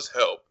 Obviously, it does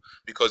help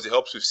because it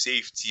helps with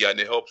safety and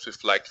it helps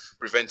with like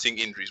preventing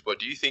injuries. But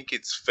do you think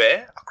it's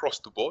fair across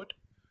the board?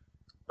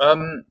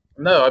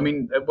 No, I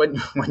mean,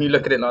 when you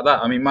look at it like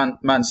that, I mean,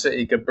 Man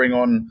City could bring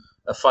on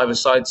a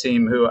 5-a-side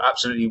team who are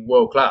absolutely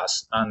world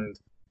class, and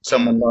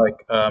someone like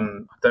I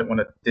don't want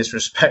to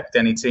disrespect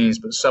any teams,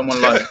 but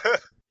someone like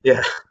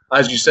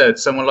as you said,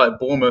 someone like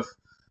Bournemouth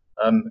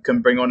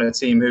can bring on a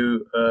team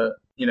who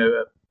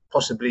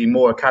possibly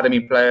more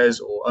academy players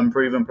or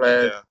unproven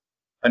players,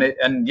 and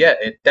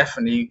it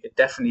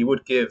definitely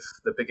would give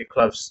the bigger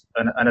clubs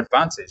an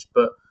advantage.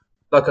 But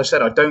like I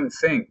said, I don't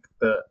think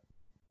that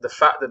the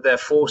fact that they're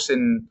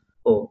forcing,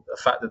 or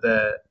the fact that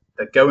they're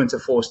going to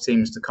force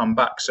teams to come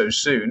back so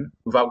soon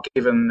without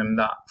giving them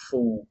that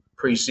full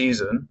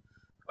pre-season,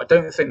 I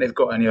don't think they've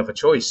got any other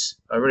choice.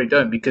 I really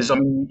don't, because I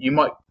mean, you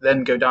might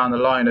then go down the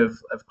line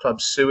of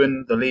clubs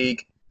suing the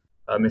league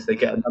if they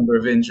get a number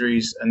of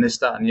injuries and this,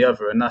 that, and the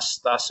other, and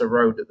that's a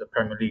road that the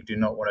Premier League do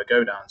not want to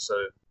go down. So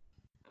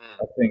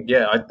I think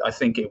I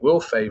think it will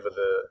favour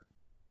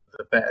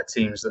the better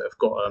teams that have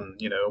got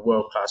a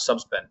world-class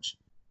subs bench.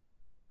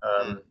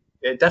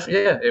 It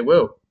definitely it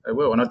will,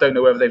 and I don't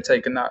know whether they've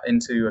taken that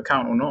into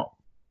account or not.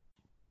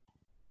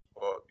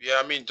 Well,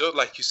 I mean, just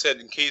like you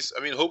said, in case,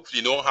 I mean,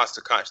 hopefully no one has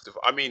to catch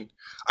I mean,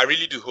 I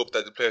really do hope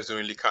that the players don't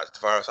really catch the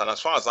virus. And as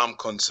far as I'm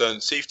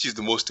concerned, safety is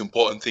the most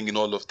important thing in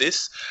all of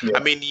this. I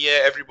mean,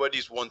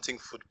 everybody's wanting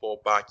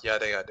football back,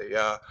 yada, yada,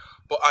 yada.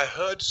 But I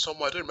heard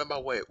somewhere, I don't remember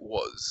where it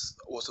was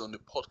on the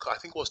podcast. I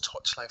think it was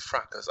Touchline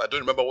Fracas. I don't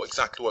remember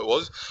exactly what it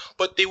was.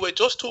 But they were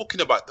just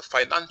talking about the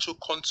financial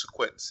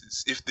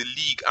consequences if the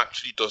league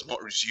actually does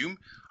not resume.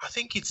 I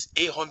think it's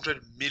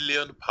 £800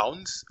 million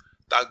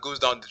that goes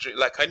down the drain.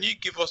 Like, can you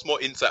give us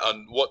more insight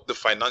on what the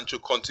financial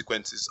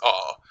consequences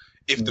are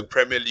if the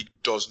Premier League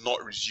does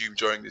not resume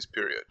during this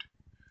period?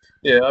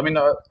 Yeah, I mean,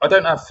 I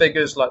don't have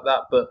figures like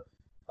that, but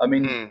I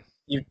mean,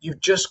 you've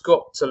just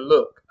got to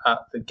look at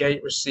the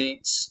gate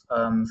receipts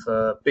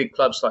for big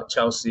clubs like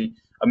Chelsea.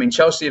 I mean,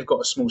 Chelsea have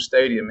got a small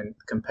stadium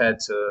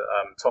compared to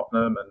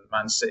Tottenham and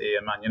Man City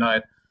and Man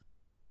United,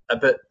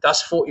 but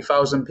that's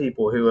 40,000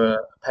 people who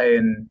are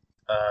paying,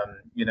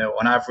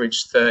 on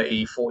average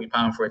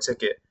 £30-40 for a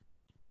ticket.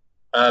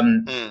 I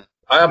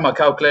have my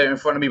calculator in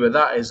front of me, but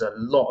that is a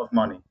lot of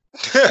money.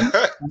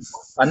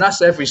 and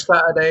that's every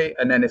Saturday.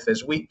 And then if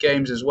there's week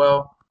games as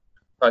well,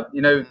 like,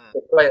 they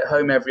play at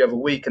home every other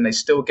week and they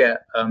still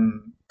get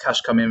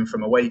cash come in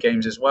from away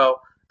games as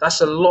well.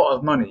 That's a lot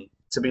of money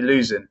to be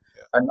losing.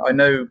 And I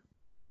know,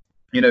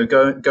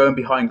 going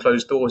behind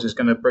closed doors is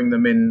going to bring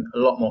them in a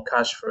lot more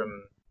cash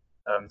from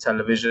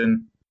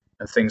television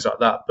and things like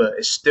that. But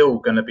it's still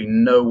going to be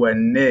nowhere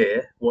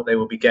near what they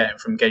will be getting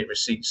from gate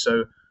receipts.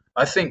 So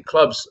I think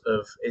clubs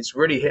it's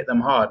really hit them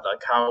hard,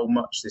 like how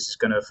much this is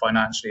going to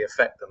financially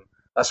affect them.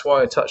 That's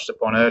why I touched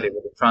upon earlier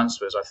with the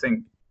transfers.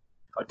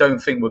 I don't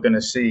think we're going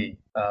to see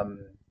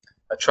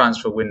a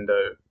transfer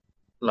window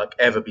like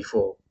ever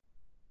before.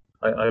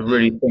 I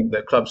really think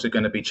that clubs are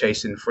going to be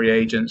chasing free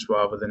agents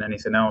rather than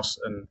anything else,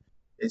 and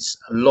it's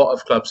a lot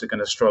of clubs are going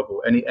to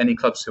struggle. Any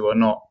clubs who are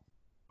not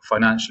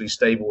financially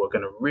stable are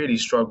going to really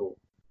struggle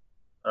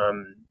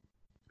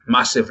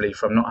massively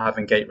from not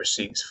having gate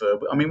receipts for.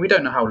 I mean, we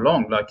don't know how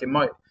long. Like, it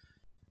might.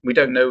 We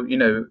don't know. You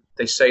know,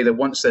 they say that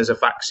once there's a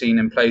vaccine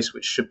in place,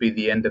 which should be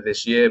the end of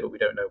this year, but we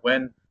don't know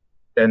when,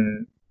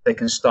 then they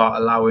can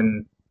start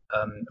allowing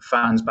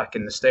fans back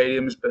in the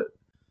stadiums. But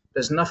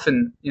there's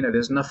nothing. You know,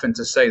 there's nothing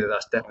to say that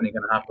that's definitely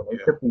going to happen.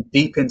 It could be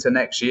deep into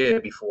next year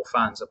before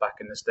fans are back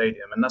in the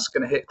stadium, and that's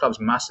going to hit clubs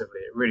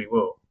massively. It really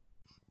will.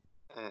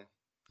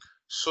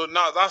 So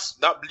now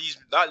that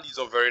leads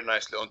on very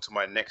nicely onto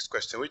my next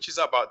question, which is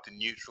about the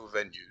neutral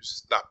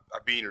venues that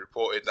are being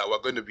reported that a lot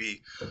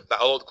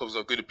of clubs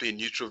are going to play in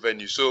neutral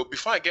venues. So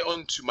before I get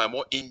on to my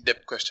more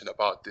in-depth question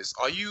about this,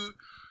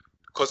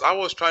 because I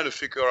was trying to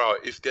figure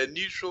out if they're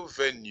neutral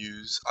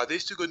venues, are they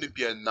still going to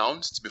be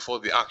announced before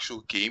the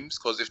actual games?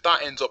 Because if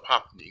that ends up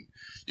happening,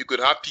 you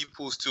could have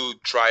people still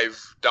drive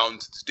down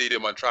to the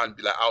stadium and try and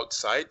be like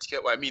outside. You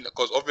get what I mean?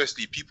 Because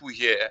obviously people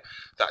hear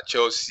that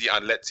Chelsea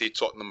and let's say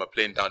Tottenham are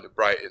playing down to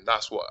Brighton.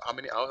 That's how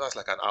many hours? That's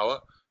like an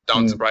hour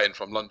down to Brighton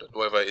from London,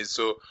 whatever it is.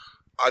 So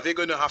do they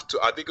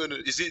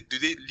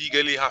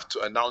legally have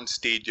to announce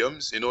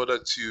stadiums in order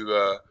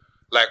to,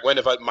 like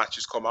whenever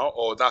matches come out,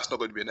 or that's not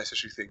going to be a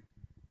necessary thing?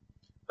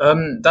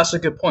 That's a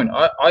good point.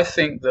 I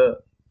think that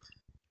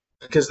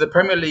because the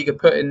Premier League are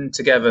putting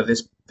together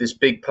this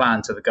big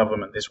plan to the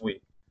government this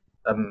week,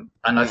 and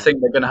I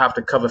think they're going to have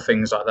to cover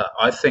things like that.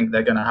 I think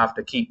they're going to have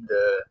to keep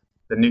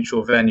the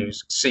neutral venues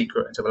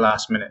secret until the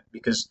last minute,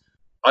 because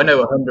I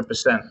know 100%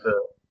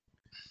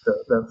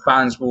 that the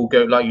fans will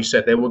go, like you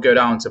said, they will go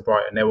down to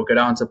Brighton, they will go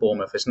down to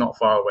Bournemouth. It's not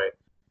far away,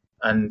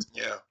 and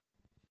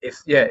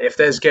if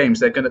there's games,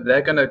 they're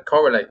gonna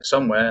correlate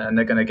somewhere, and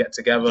they're gonna get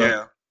together.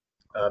 Yeah.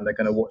 They're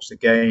going to watch the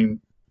game,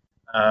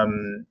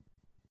 and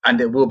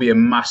it will be a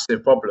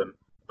massive problem.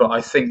 But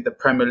I think the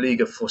Premier League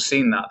have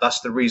foreseen that.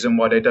 That's the reason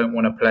why they don't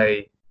want to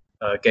play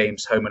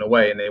games home and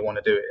away, and they want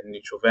to do it in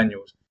neutral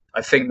venues.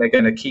 I think they're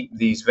going to keep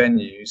these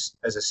venues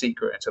as a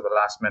secret until the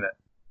last minute.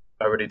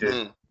 I really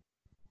do.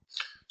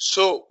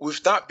 So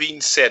with that being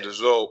said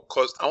as well,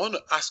 because I want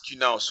to ask you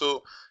now,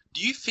 so do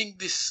you think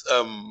this,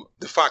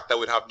 the fact that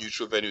we'd have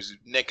neutral venues,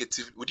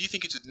 would you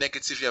think it would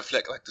negatively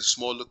affect like the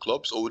smaller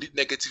clubs, or would it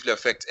negatively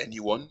affect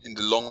anyone in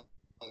the long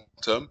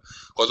term?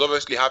 Because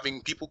obviously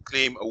having people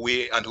claim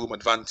away and home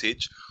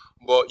advantage,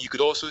 but you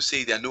could also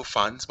say there are no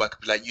fans, but it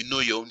could be like,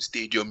 your own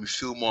stadium, you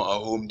feel more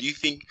at home. Do you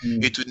think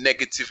it would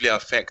negatively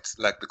affect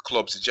like the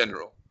clubs in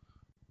general?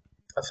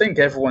 I think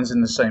everyone's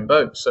in the same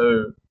boat.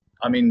 So,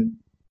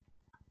 obviously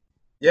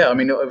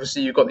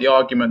you've got the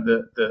argument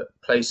that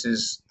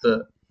places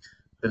that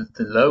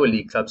the lower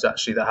league clubs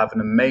actually that have an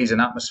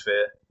amazing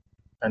atmosphere,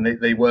 and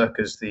they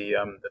work as the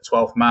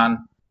 12th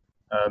man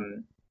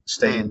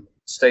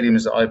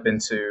stadiums that I've been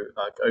to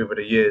like over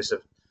the years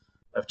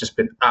have just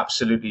been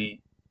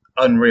absolutely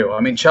unreal. I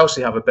mean,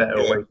 Chelsea have a better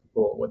away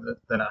support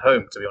than at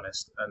home, to be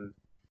honest. And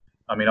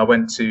I mean, I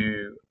went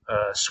to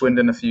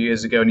Swindon a few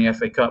years ago in the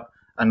FA Cup,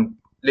 and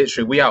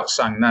literally we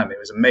outsang them. It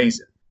was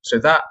amazing. So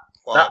that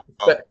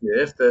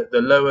perspective, the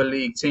lower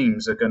league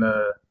teams are going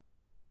to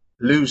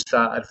lose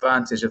that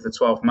advantage of the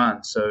 12th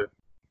man. So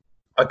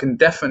I can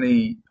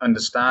definitely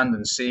understand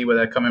and see where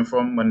they're coming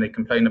from when they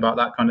complain about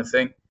that kind of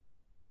thing.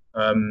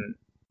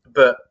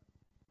 But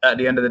at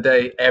the end of the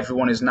day,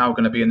 everyone is now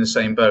going to be in the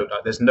same boat.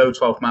 Like, there's no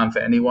 12th man for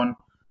anyone.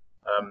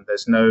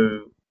 There's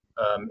no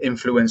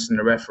influence in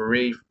the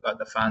referee like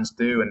the fans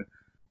do. And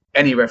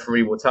any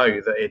referee will tell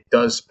you that it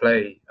does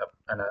play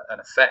an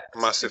effect.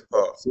 Massive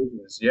part.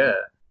 Yeah.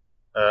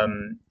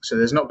 So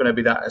there's not going to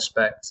be that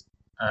aspect.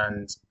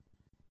 And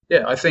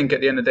yeah, I think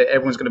at the end of the day,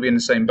 everyone's going to be in the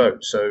same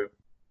boat. So,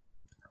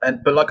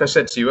 but like I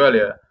said to you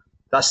earlier,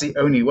 that's the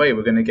only way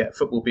we're going to get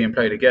football being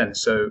played again.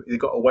 So you've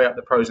got to weigh up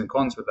the pros and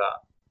cons with that.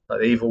 Like,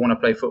 they either want to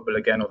play football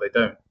again or they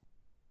don't.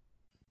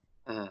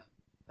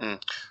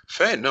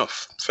 Fair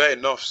enough.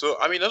 So,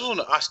 I mean, I just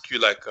want to ask you,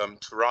 like,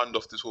 to round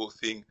off this whole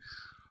thing.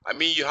 I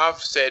mean, you have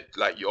said,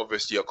 like, you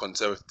obviously are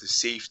concerned with the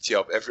safety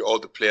of all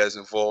the players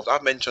involved.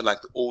 I've mentioned,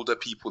 like, the older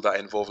people that are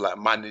involved, like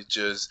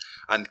managers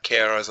and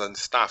carers and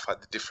staff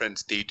at the different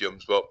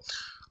stadiums. But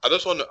I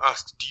just want to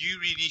ask, do you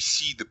really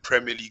see the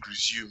Premier League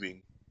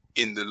resuming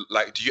do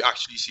you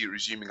actually see it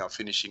resuming and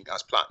finishing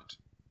as planned?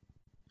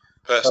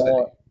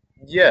 Personally?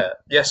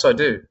 Yes, I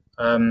do.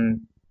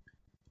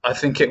 I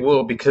think it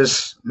will,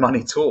 because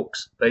money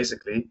talks,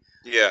 basically.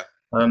 Yeah.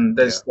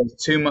 There's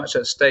too much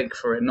at stake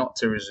for it not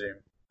to resume.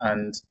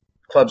 And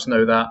clubs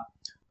know that,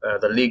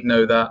 the league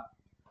know that,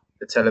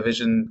 the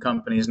television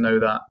companies know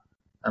that,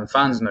 and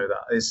fans know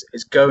that.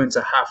 It's going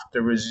to have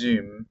to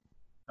resume.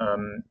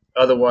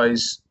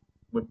 Otherwise,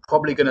 we're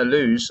probably going to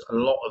lose a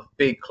lot of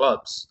big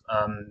clubs.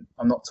 I'm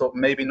not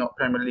talking, maybe not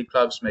Premier League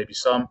clubs, maybe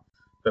some,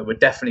 but we're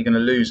definitely going to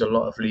lose a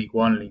lot of League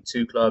One, League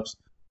Two clubs,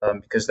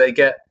 because they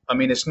get. I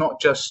mean, it's not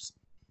just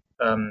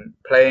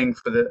playing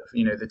for the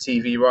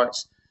TV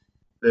rights.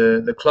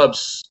 The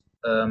clubs.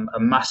 A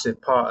massive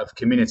part of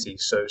community.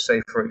 So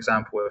say, for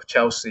example, with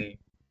Chelsea,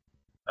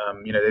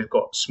 they've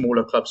got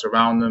smaller clubs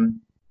around them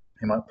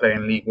He might play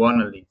in League One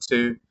and League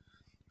Two.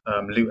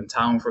 Luton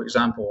Town, for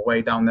example,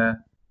 way down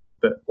there.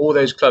 But all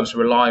those clubs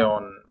rely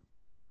on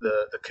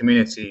the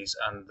communities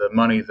and the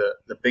money that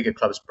the bigger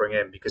clubs bring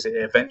in, because it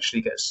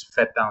eventually gets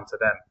fed down to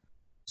them.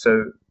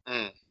 So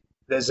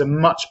there's a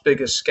much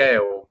bigger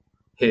scale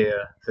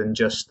here than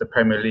just the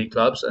Premier League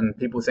clubs. And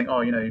people think,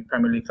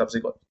 Premier League clubs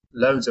have got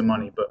loads of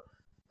money, but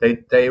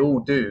they all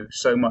do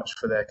so much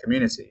for their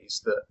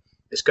communities that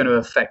it's going to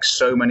affect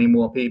so many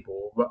more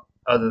people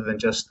other than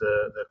just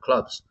the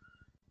clubs.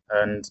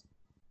 And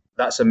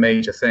that's a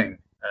major thing.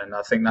 And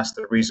I think that's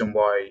the reason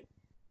why,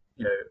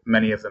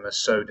 many of them are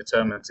so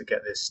determined to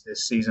get this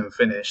season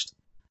finished.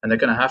 And they're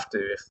going to have to,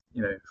 if,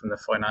 from the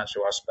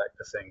financial aspect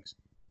of things.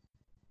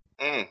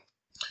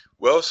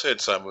 Well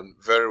said, Simon.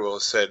 Very well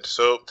said.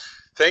 So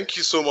thank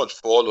you so much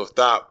for all of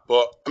that.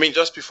 But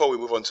just before we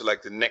move on to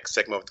the next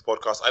segment of the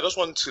podcast, I just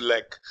want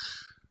to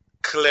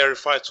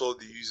clarify to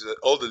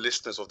all the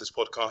listeners of this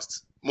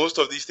podcast. Most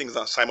of these things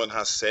that Simon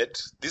has said,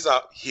 these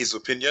are his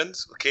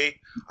opinions. Okay,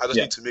 I just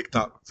need to make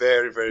that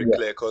very, very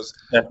clear, because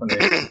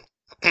definitely.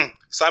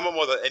 Simon,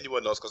 more than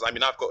anyone else, because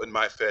I've gotten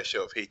my fair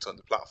share of hate on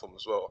the platform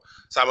as well.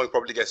 Simon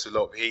probably gets a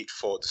lot of hate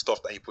for the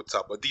stuff that he puts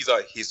up, but these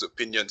are his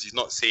opinions. He's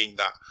not saying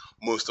that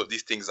most of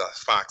these things are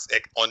facts,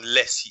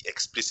 unless he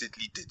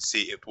explicitly did say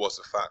it was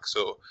a fact.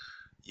 So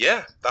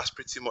yeah, that's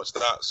pretty much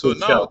that. So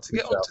now to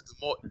get on to the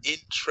more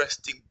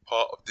interesting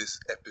part of this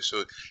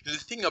episode, the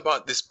thing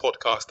about this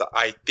podcast that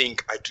I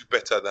think I do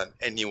better than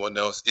anyone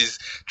else is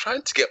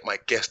trying to get my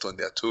guest on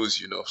their toes,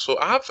 So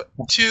I have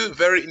two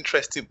very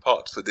interesting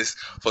parts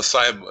for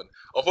Simon.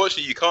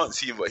 Unfortunately, you can't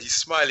see him, but he's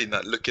smiling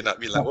and looking at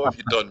me like, what have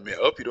you done, mate?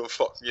 I hope you don't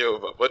fuck me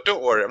over. But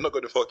don't worry, I'm not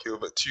going to fuck you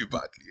over too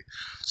badly.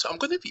 So I'm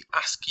going to be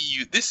asking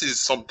you, this is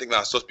something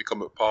that's just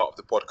become a part of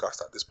the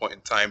podcast at this point in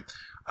time,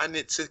 and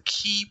it's a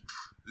keep,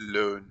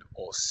 loan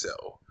or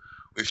sell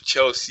with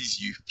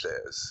Chelsea's youth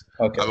players.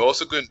 Okay. I'm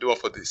also going to do one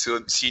for the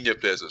senior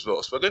players as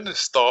well. So we're going to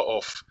start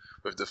off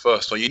with the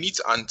first one. You need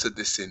to answer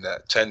this in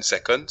 10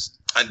 seconds,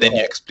 and then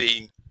you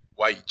explain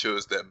why you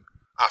chose them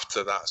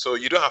after that. So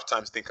you don't have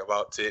time to think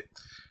about it.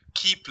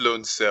 Keep,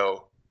 loan,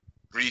 sell.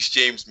 Reece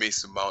James,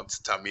 Mason Mount,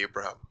 Tammy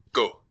Abraham.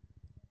 Go.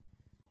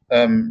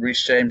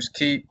 Reece James,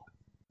 keep.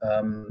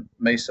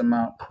 Mason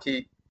Mount,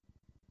 keep.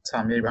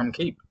 Tammy Abraham,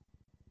 keep.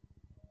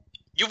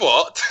 You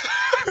what?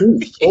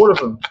 All of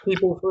them.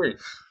 Keep all three.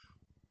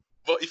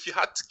 But if you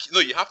had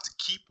to, you have to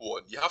keep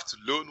one. You have to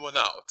loan one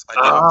out, and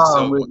you have to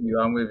sell one.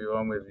 I'm with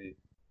you.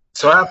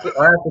 So I have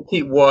to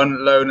keep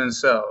one, loan and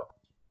sell.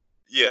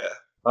 Yeah.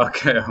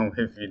 Okay, I'm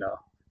with you now.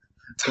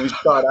 Can we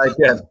start that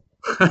again?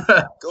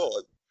 Go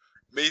on.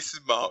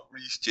 Mason Mount,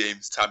 Reece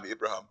James, Tammy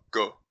Abraham.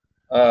 Go.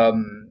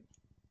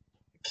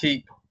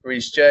 Keep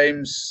Reece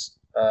James,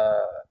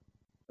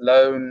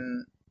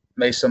 loan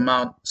Mason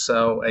Mount,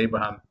 sell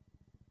Abraham.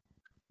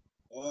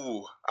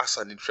 Ooh, that's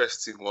an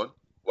interesting one.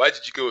 Why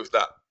did you go with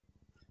that?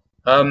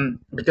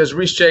 Because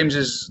Reece James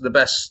is the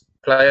best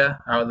player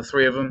out of the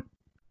three of them.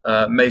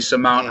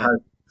 Mason Mount has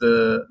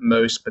the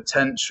most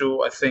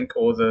potential, I think,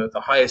 or the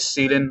highest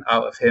ceiling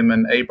out of him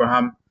and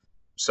Abraham.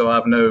 So I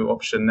have no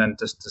option then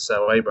just to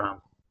sell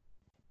Abraham.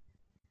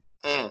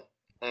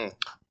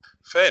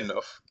 Fair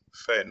enough.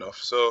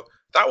 So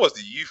that was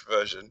the youth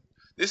version.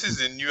 This is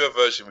the newer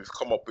version we've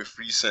come up with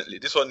recently.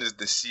 This one is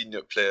the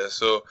senior player.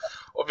 So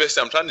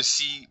obviously I'm trying to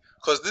see,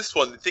 because this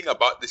one, the thing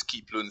about this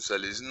keep, loan,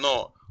 sell is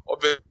not,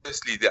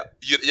 obviously that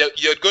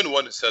you're going to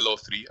want to sell all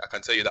three. I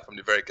can tell you that from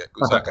the very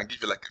get-go. So I can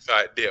give you a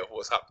fair idea of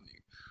what's happening.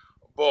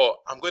 But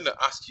I'm going to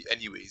ask you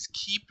anyways.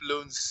 Keep,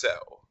 loan,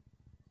 sell.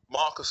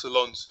 Marcus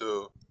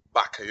Alonso,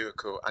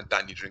 Bakayoko, and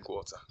Danny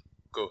Drinkwater.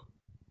 Go.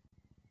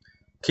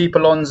 Keep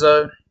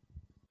Alonso.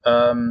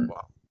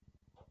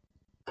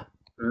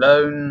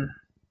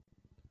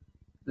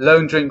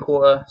 Loan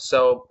Drinkwater,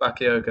 sell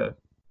Bakayoko.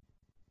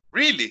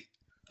 Really?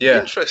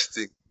 Yeah.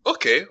 Interesting.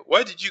 Okay.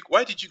 Why did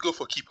you go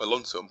for keep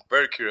Alonso? I'm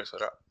very curious for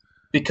that.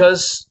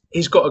 Because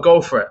he's got a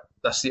goal for it.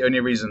 That's the only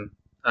reason.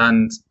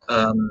 And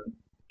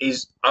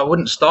I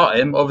wouldn't start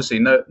him, obviously,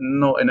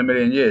 not in a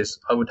million years.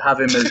 I would have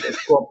him as a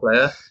squad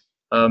player.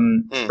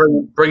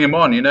 Bring him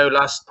on,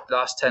 last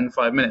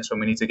 5 minutes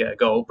when we need to get a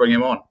goal, bring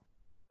him on.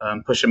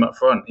 Push him up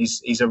front.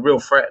 He's a real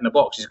threat in the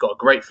box. He's got a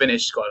great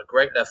finish, he's got a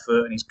great left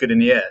foot, and he's good in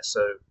the air.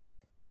 So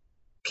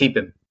keep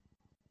him.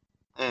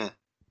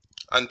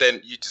 And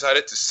then you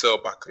decided to sell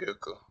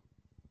Bakayoko.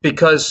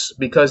 Because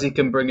he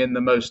can bring in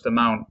the most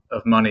amount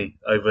of money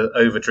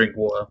over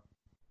Drinkwater.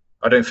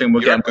 I don't think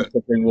we'll get much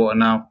for Drinkwater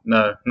now.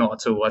 No, not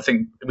at all. I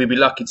think we'd be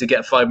lucky to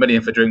get 5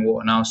 million for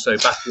Drinkwater now. So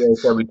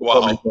Bakayoko, we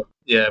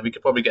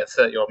could probably get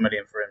 30 odd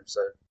million for him. So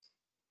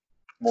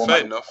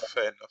fair enough.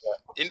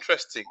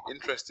 Interesting.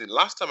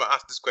 Last time I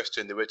asked this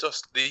question,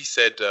 they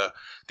said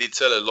they'd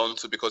sell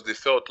Alonso because they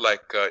felt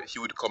like he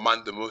would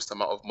command the most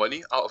amount of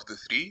money out of the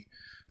three,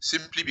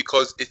 simply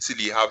because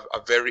Italy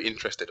are very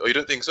interested. Oh, you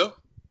don't think so?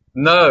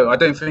 No, I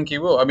don't think he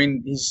will. I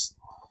mean, he's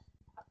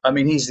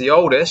the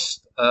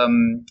oldest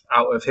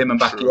out of him and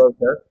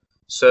Bakayoko,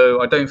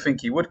 so I don't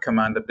think he would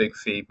command a big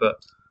fee. But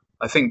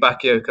I think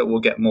Bakayoko will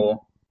get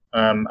more.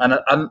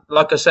 And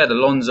like I said,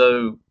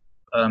 Alonso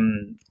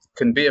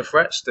can be a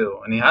threat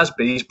still, and he has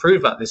been. He's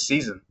proved that this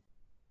season.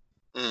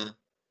 Mm,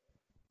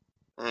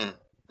 mm,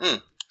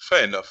 mm.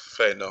 Fair enough.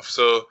 Fair enough.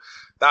 So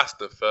that's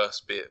the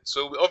first bit.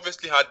 So we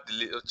obviously had the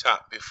little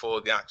chat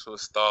before the actual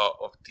start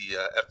of the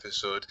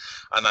episode,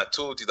 and I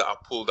told you that I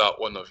pulled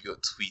out one of your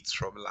tweets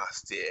from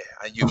last year,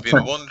 and you've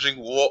been wondering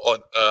what on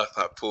earth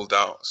I pulled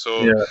out.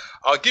 So Yeah.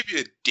 I'll give you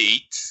a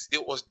date.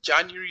 It was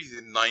January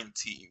the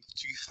 19th,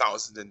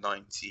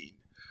 2019.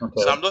 Okay.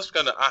 So I'm just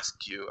gonna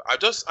ask you.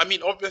 I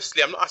mean,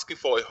 obviously, I'm not asking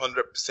for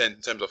 100%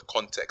 in terms of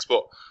context,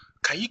 but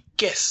can you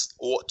guess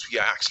what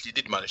tweet I actually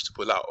did manage to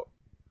pull out?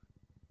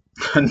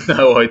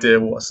 No idea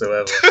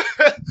whatsoever.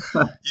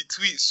 You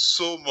tweet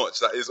so much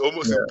that it's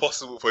almost Yeah.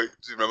 impossible for you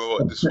to remember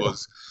what this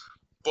was.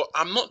 But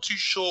I'm not too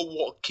sure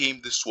what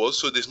game this was,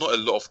 so there's not a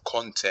lot of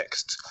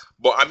context.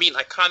 But I mean,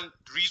 the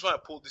reason why I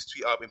pulled this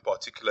tweet out in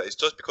particular is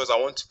just because I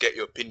want to get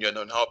your opinion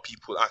on how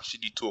people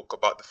actually talk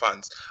about the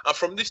fans. And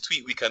from this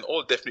tweet, we can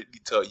all definitely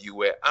tell you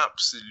were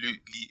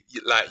absolutely,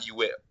 like, you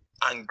were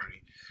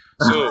angry.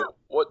 So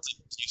what did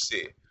you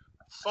say?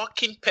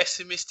 Fucking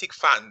pessimistic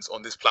fans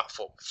on this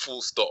platform,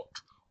 full stop.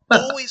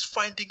 Always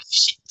finding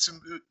shit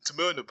to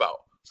moan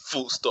about,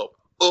 full stop.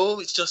 Oh,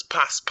 it's just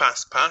pass.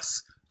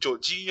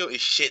 Jorginho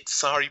is shit.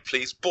 Sarri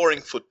plays boring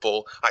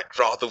football. I'd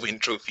rather win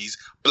trophies.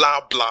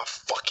 Blah, blah,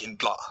 fucking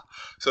blah.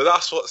 So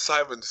that's what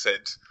Simon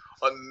said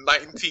on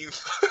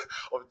 19th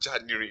of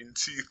January in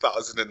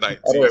 2019.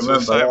 I don't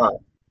remember that.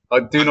 I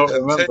do not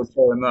remember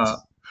saying that.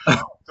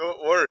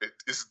 Don't worry,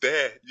 it's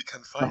there. You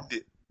can find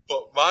it.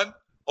 But man,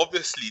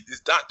 obviously,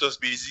 that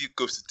just basically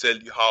goes to tell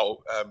you how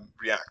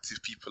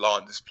reactive people are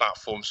on this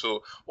platform.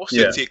 So what's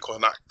your take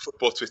on that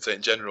football Twitter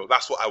in general?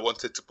 That's what I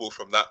wanted to pull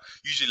from that.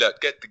 Usually I'd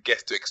get the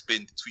guest to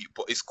explain the tweet,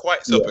 but it's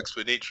quite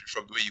self-explanatory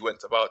from the way you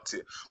went about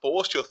it. But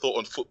what's your thought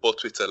on football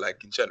Twitter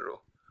like in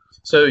general?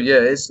 So yeah,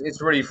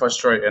 it's really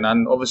frustrating,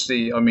 and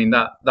obviously, I mean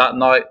that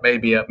night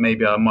maybe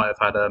I might have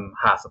had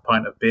half a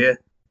pint of beer,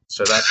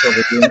 so that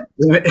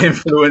probably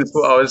influenced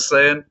what I was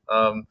saying.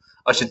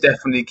 I should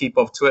definitely keep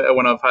off Twitter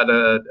when I've had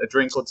a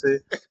drink or two.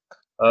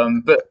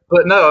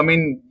 But no, I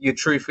mean, your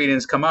true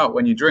feelings come out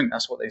when you drink.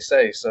 That's what they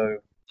say. So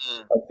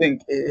I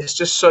think it's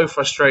just so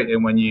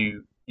frustrating when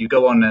you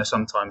go on there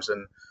sometimes,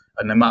 and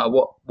no matter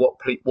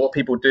what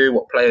people do,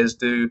 what players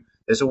do,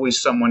 there's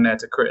always someone there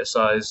to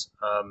criticize.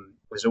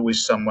 There's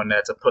always someone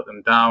there to put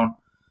them down.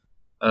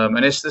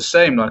 And it's the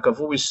same. Like I've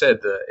always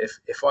said that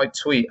if I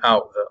tweet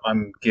out that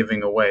I'm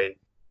giving away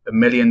 $1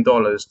 million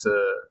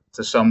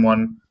to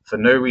someone for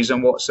no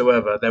reason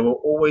whatsoever, there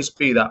will always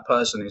be that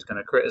person who's going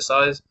to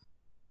criticize,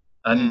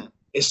 and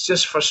it's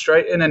just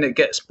frustrating and it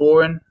gets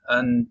boring.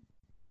 And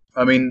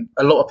I mean,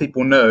 a lot of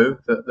people know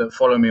that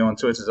follow me on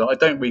Twitter that I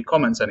don't read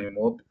comments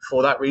anymore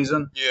for that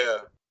reason. Yeah,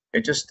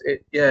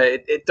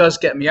 it does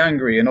get me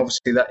angry, and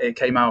obviously that it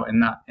came out in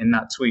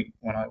that tweet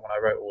when I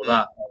wrote all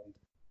that.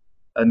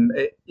 And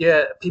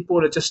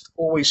people are just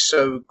always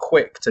so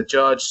quick to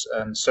judge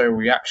and so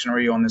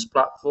reactionary on this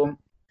platform.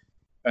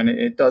 And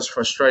it does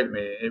frustrate me.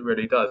 It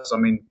really does. I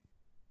mean,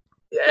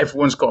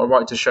 everyone's got a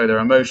right to show their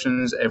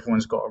emotions.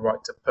 Everyone's got a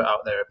right to put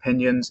out their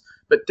opinions,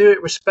 but do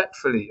it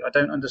respectfully. I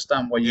don't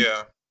understand why you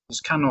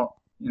just cannot,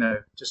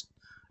 just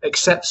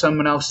accept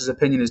someone else's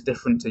opinion is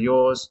different to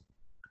yours.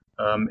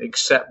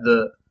 Accept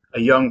that a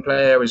young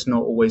player is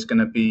not always going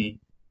to be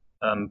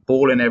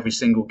balling every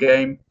single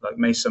game, like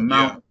Mason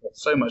Mount.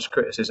 So much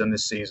criticism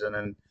this season,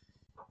 and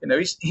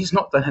he's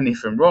not done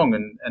anything wrong,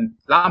 and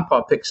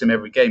Lampard picks him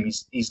every game.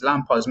 He's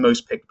Lampard's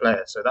most picked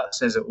player, so that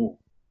says it all.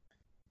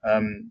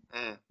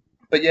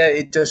 But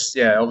it just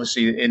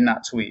obviously in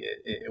that tweet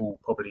it all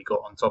probably got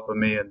on top of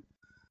me, and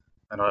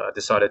I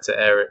decided to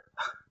air it.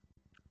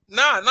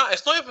 Nah,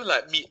 it's not even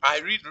like me.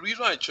 The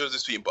reason why I chose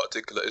this tweet in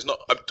particular is not.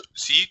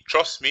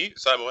 Trust me,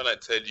 Simon, when I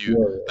tell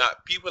you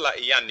that people like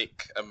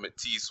Yannick and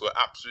Matisse were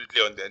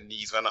absolutely on their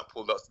knees when I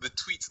pulled out the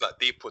tweets that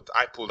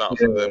I pulled out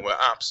from them were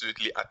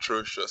absolutely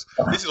atrocious.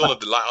 This is one of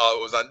the light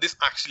hours, and this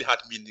actually had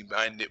meaning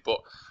behind it.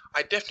 But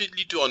I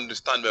definitely do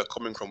understand where I'm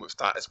coming from with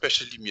that,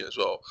 especially me as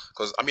well.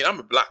 Because I mean, I'm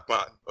a black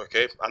man,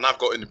 okay, and I've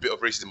gotten a bit of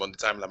racism on the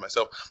timeline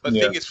myself. But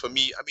the thing is, for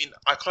me, I mean,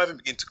 I can't even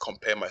begin to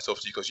compare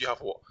myself to you because you have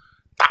what?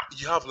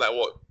 You have like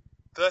what?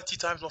 30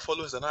 times more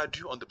followers than I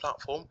do on the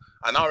platform,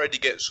 and I already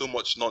get so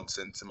much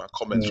nonsense in my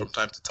comments from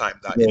time to time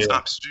that it's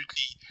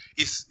absolutely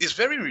it's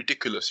very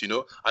ridiculous,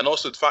 and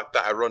also the fact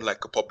that I run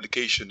like a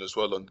publication as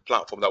well on the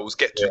platform that we'll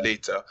get to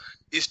later.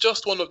 It's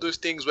just one of those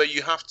things where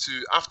you have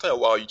to, after a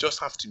while, you just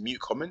have to mute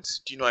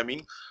comments. Do you know what I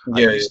mean? I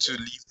used to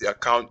leave the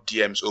account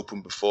DMs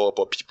open before,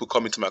 but people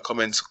come into my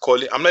comments,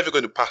 call it. I'm never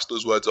going to pass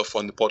those words off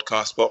on the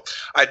podcast, but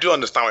I do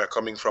understand where you're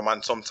coming from.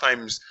 And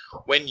sometimes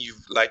when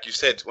like you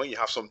said, when you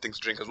have something to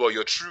drink as well,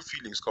 your true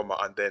feelings come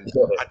out, and then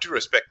I do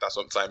respect that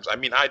sometimes. I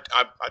mean, I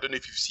don't know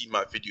if you've seen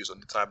my videos on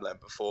the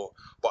timeline before,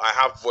 but I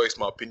have voiced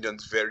my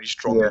opinions very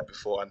strongly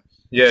before, and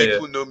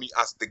people know me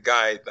as the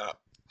guy that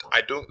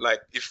I don't like.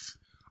 If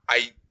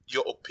I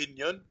your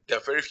opinion. There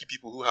are very few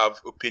people who have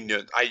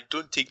opinions. I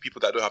don't take people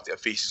that don't have their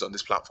faces on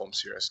this platform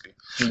seriously.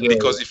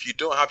 Because if you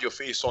don't have your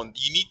face on,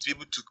 you need to be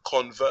able to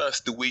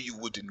converse the way you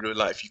would in real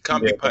life. You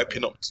can't be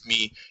piping up to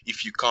me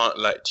if you can't,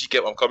 like, do you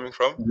get where I'm coming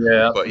from?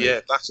 Yeah. But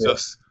yeah, that's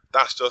just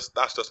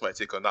my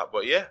take on that.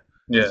 But yeah.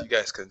 As you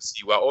guys can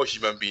see, we're all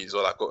human beings.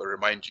 All I've got to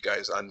remind you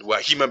guys, and we're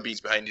human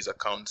beings behind these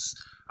accounts.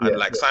 And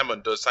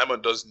Simon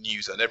does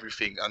news and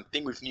everything. And the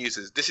thing with news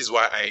is, this is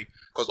why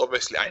because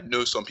obviously I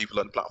know some people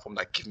on the platform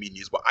that give me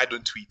news, but I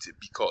don't tweet it,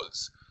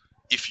 because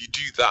if you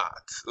do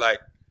that, like,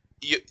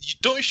 you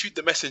don't shoot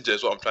the messenger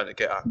is what I'm trying to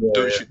get at.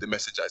 Don't shoot the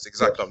messenger is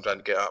exactly what I'm trying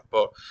to get at.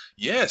 But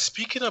yeah,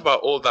 speaking about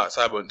all that,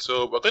 Simon,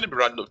 so we're going to be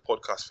rounding up the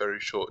podcast very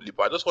shortly,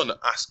 but I just want to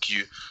ask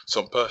you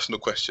some personal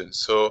questions.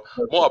 So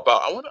I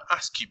want to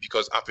ask you,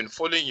 because I've been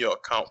following your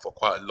account for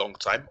quite a long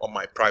time on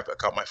my private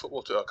account. My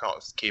football Twitter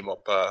account came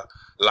up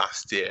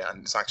last year,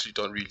 and it's actually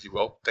done really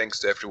well. Thanks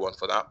to everyone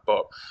for that.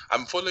 But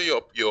I'm following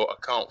your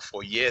account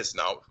for years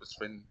now. It's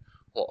been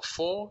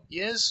 4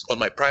 years on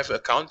my private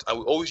account, and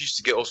we always used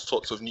to get all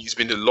sorts of news. It's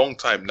been a long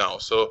time now.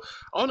 So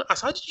I want to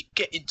ask, how did you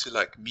get into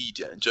like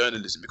media and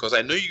journalism? Because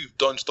I know you've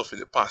done stuff in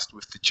the past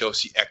with the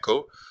Chelsea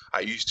Echo.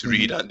 I used to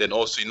read, and then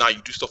also now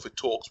you do stuff with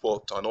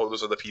TalkSport and all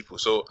those other people.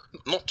 So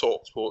not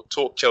TalkSport,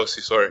 Talk Chelsea,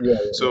 sorry.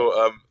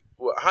 So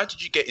how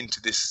did you get into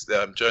this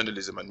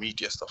journalism and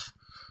media stuff?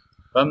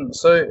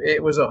 So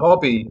it was a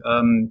hobby.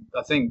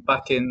 I think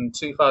back in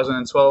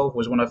 2012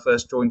 was when I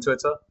first joined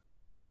Twitter.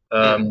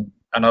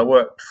 And I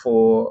worked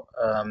for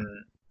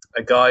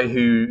a guy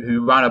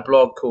who ran a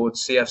blog called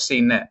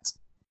CFC Net.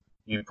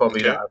 You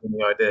probably don't have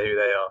any idea who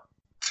they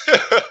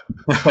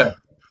are.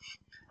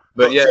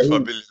 But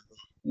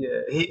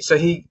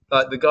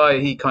the guy,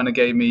 he kind of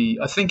gave me,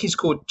 I think he's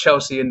called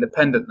Chelsea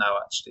Independent now,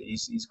 actually.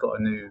 He's got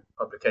a new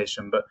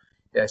publication. But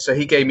yeah, so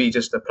he gave me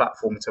just a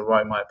platform to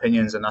write my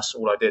opinions, and that's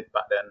all I did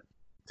back then.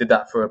 Did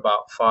that for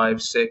about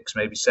 5, 6,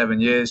 maybe 7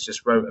 years,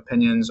 just wrote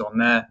opinions on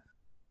there,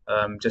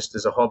 just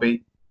as a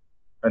hobby.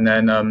 And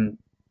then,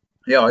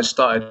 I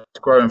started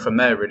growing from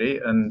there, really.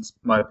 And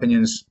my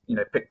opinions,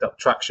 picked up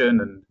traction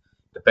and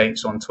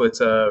debates on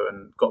Twitter,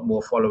 and got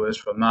more followers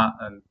from that.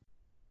 And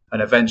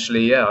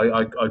eventually,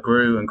 I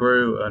grew and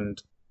grew,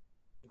 and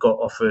got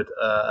offered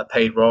a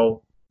paid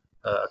role,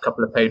 a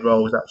couple of paid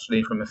roles,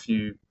 actually, from a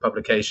few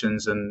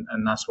publications. And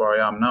that's where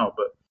I am now.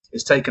 But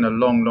it's taken a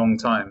long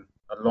time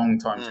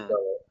to go.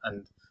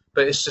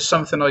 But it's just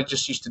something I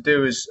just used to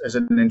do as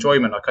an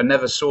enjoyment. Like, I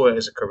never saw it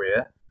as a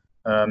career.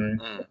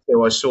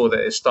 So I saw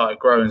that it started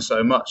growing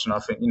so much, and I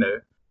think,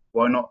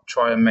 why not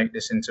try and make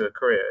this into a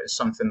career? It's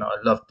something that I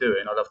love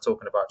doing. I love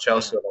talking about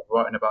Chelsea. I love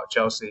writing about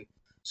Chelsea.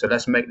 So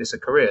let's make this a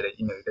career. That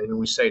they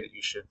always say that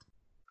you should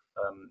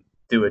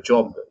do a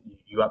job that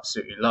you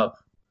absolutely love.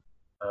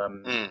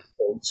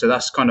 So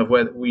that's kind of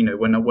where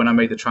when I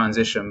made the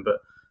transition.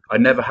 But I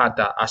never had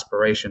that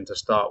aspiration to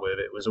start with.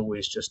 It was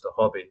always just a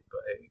hobby.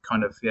 But it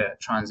kind of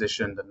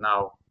transitioned, and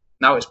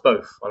now it's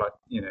both. I like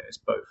it's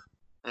both.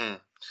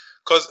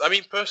 Because, I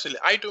mean, personally,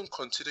 I don't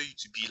consider you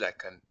to be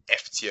like an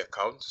FT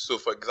account. So,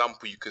 for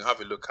example, you can have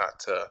a look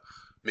at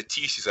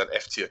Matisse is an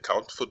FT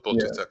account, football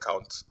Twitter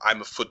account.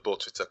 I'm a football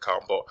Twitter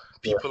account. But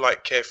people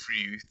like Carefree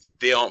Youth,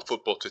 they aren't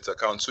football Twitter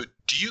accounts. So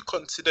do you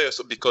consider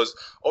yourself, because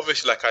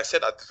obviously, like I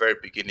said at the very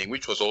beginning,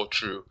 which was all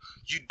true,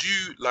 you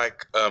do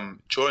like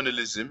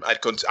journalism. I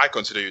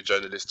consider you a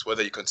journalist,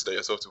 whether you consider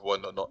yourself to be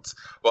one or not.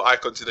 But I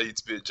consider you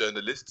to be a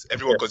journalist.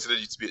 Everyone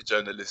considers you to be a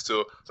journalist.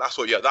 So that's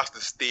that's the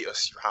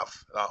status you have.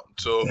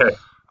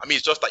 I mean,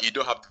 it's just that you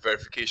don't have the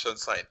verification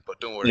sign, but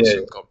don't worry,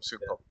 soon come.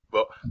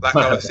 But like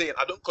I was saying,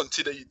 I don't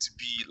consider you to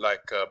be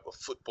like a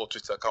football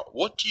Twitter account.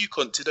 What do you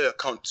consider your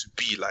account to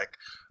be like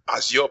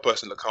as your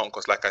personal account?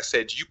 Because like I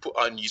said, you put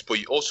out news, but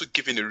you also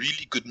give in a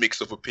really good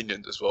mix of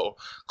opinions as well.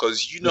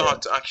 Because you know how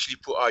to actually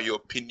put out your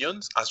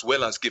opinions as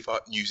well as give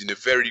out news in a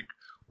very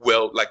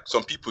well, like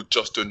some people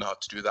just don't know how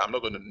to do that. I'm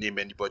not going to name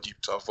anybody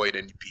to avoid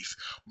any beef,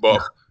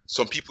 but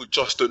some people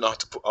just don't know how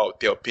to put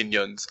out their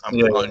opinions and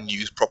put out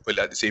news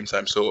properly at the same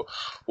time. So,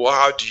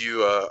 how do you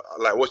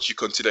what do you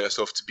consider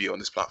yourself to be on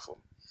this platform?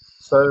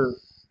 So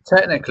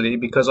technically,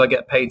 because I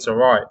get paid to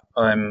write,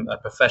 I'm a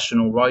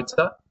professional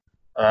writer.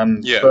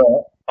 But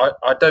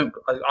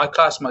I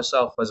class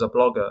myself as a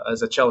blogger,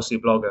 as a Chelsea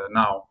blogger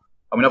now.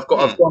 I mean, I've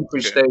gone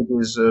through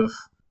stages of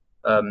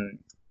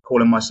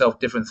calling myself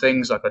different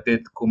things. Like, I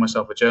did call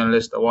myself a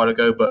journalist a while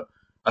ago, but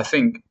I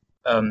think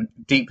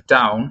deep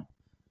down,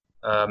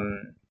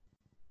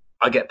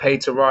 I get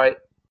paid to write,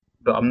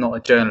 but I'm not a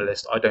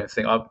journalist. I don't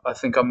think. I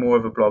think I'm more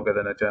of a blogger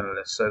than a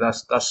journalist. So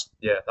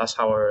that's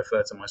how I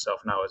refer to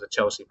myself now, as a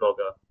Chelsea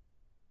blogger.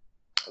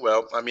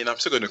 Well, I mean, I'm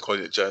still going to call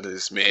you a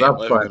journalist, mate.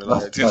 That's fine. I'm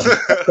going to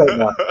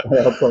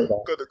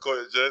call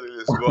you a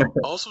journalist. But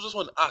I also just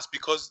want to ask,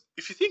 because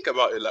if you think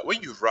about it, like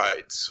when you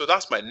write, so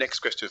that's my next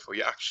question for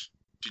you, actually.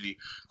 usually,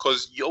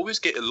 because you always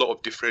get a lot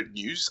of different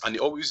news, and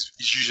it always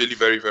is usually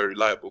very, very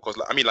reliable. Because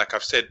like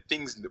I've said,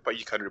 things in the but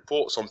you can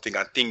report something,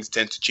 and things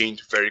tend to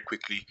change very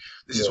quickly.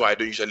 This is why I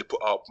don't usually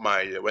put out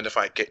my whenever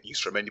I get news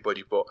from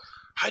anybody. But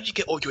how do you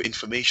get all your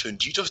information?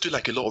 Do you just do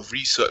like a lot of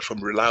research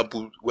from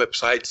reliable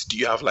websites? Do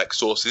you have like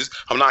sources?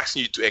 I'm not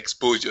asking you to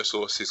expose your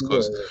sources,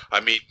 because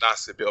I mean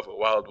that's a bit of a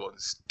wild one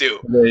still.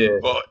 But you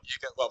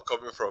get where I'm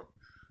coming from.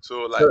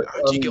 So like,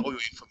 how do you get all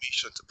your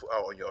information to put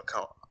out on your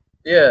account?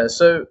 Yeah,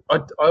 so I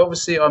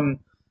obviously I'm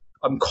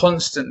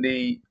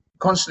constantly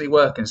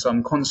working, so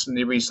I'm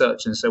constantly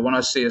researching. So when I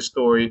see a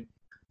story,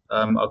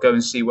 I'll go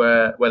and see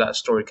where that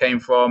story came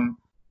from,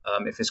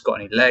 if it's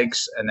got any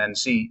legs, and then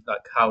see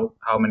like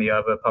how many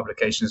other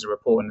publications are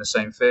reporting the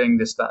same thing,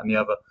 this, that, and the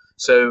other.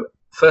 So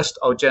first,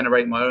 I'll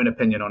generate my own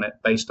opinion on it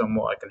based on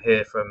what I can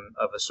hear from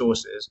other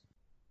sources.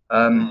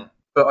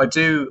 But I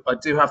do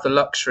have the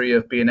luxury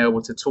of being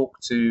able to talk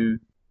to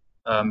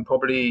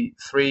probably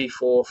 3,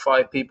 4,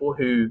 5 people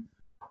who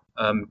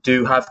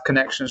do have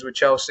connections with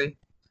Chelsea.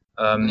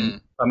 I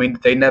mean,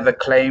 they never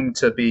claim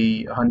to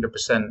be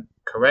 100%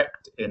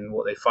 correct in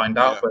what they find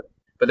out,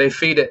 but they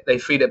feed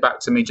it back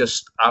to me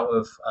just out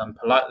of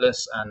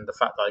politeness and the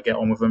fact that I get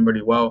on with them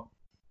really well.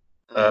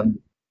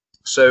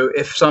 So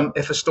if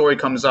a story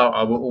comes out,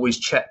 I will always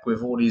check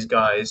with all these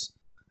guys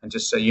and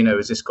just say,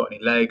 has this got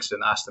any legs,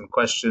 and ask them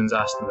questions,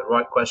 ask them the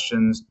right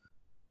questions.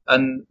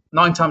 And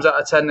 9 times out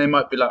of 10, they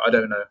might be like, I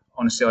don't know.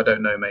 Honestly, I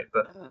don't know, mate.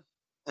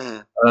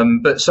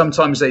 But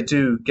sometimes they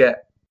do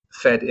get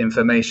fed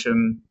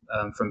information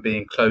from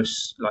being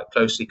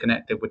closely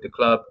connected with the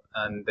club,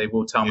 and they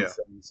will tell me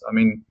things. I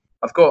mean,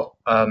 I've got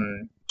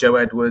Joe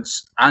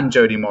Edwards and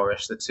Jody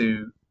Morris, the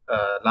two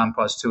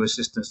Lampard's 2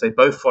 assistants. They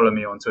both follow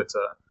me on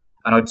Twitter,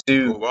 and I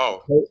do. Oh,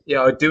 wow.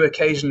 Yeah, I do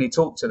occasionally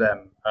talk to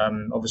them.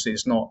 Obviously,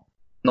 it's not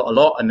a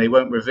lot, and they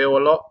won't reveal a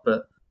lot,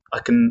 but I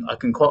can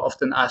quite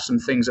often ask them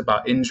things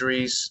about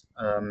injuries,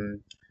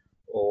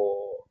 or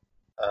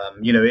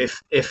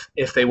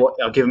if they want,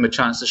 I'll give them a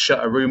chance to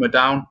shut a rumor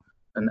down,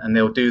 and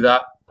they'll do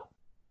that.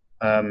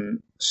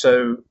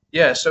 So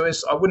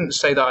I wouldn't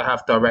say that I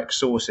have direct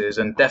sources,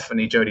 and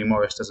definitely Jody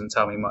Morris doesn't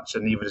tell me much,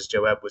 and neither does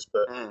Joe Edwards.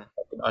 But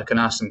I can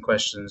ask them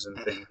questions and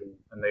things,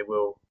 and they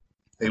will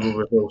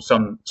reveal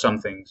some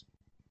things.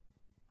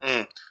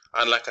 And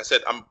like I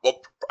said,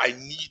 I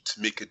need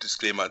to make a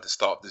disclaimer at the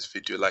start of this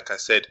video. Like I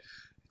said,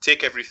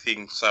 take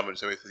everything Simon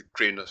said with a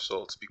grain of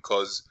salt,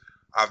 because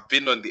I've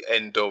been on the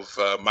end of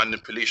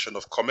manipulation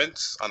of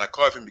comments, and I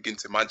can't even begin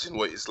to imagine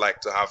what it's like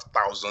to have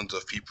thousands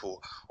of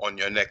people on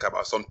your neck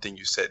about something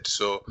you said.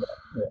 So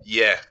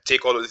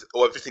take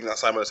everything that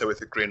Simon said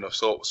with a grain of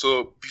salt.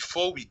 So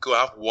before we go,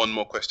 I have one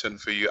more question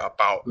for you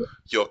about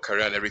your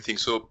career and everything.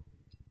 So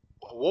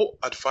what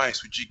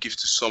advice would you give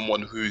to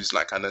someone who's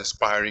like an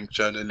aspiring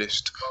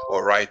journalist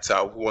or writer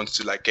who wants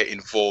to like get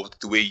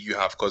involved the way you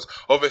have? Because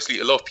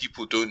obviously a lot of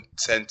people don't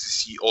tend to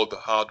see all the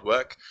hard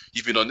work.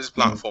 You've been on this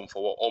platform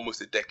for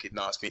almost a decade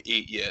now. It's been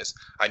 8 years,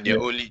 and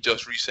you're only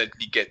just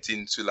recently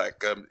getting to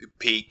like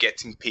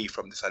getting paid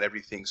from this and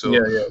everything. So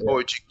what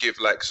would you give?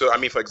 Like, so I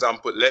mean, for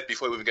example,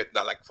 before we even get to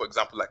that, like for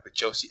example, like the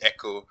Chelsea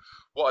Echo,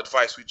 what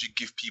advice would you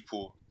give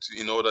people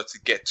in order to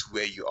get to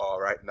where you are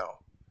right now?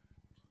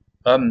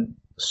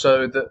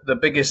 So the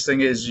biggest thing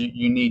is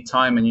you need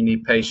time and you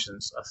need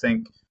patience. I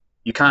think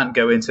you can't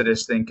go into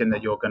this thinking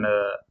that you're going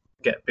to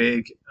get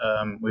big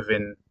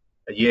within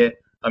a year.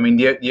 I mean,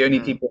 the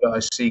only people that I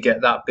see get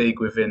that big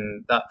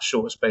within that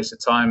short space of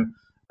time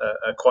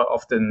are quite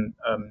often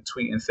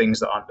tweeting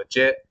things that aren't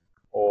legit,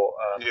 or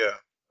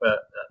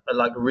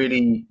like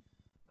really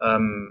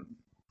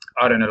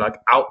I don't know, like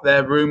out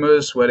there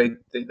rumors where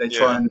they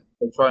try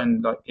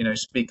and like,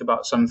 speak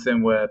about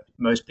something where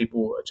most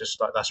people are just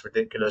like, that's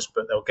ridiculous,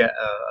 but they'll get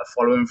a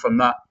following from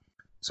that.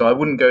 So I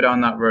wouldn't go down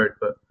that road,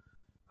 but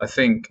I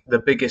think the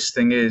biggest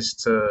thing is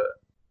to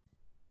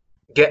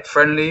get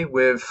friendly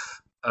with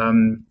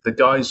the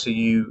guys who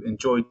you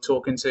enjoy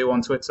talking to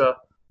on Twitter.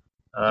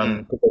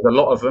 There's a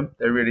lot of them,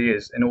 there really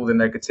is. In all the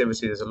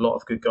negativity, there's a lot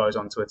of good guys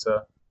on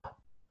Twitter.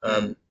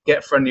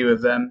 Get friendly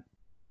with them.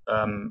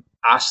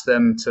 Ask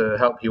them to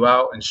help you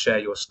out and share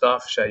your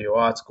stuff, share your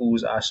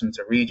articles, ask them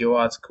to read your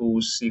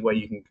articles, see where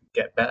you can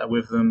get better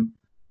with them.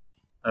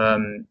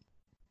 And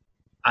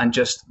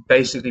just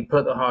basically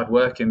put the hard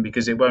work in,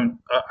 because it won't.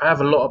 I have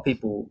a lot of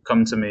people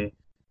come to me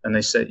and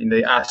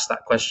they ask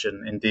that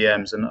question in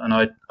DMs, and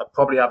I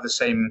probably have the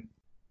same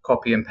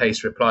copy and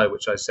paste reply,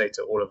 which I say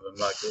to all of them,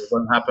 like, it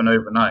won't happen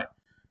overnight.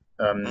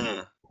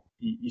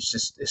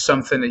 It's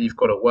something that you've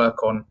got to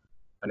work on,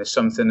 and it's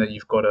something that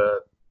you've got to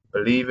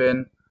believe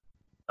in.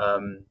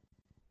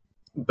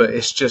 But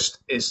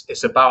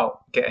it's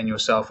about getting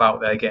yourself out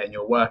there, getting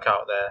your work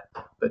out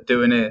there, but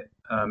doing it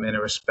in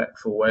a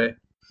respectful way.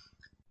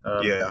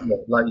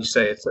 Like you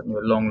say, it took me a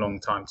long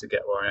time to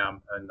get where I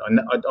am,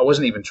 and I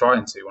wasn't even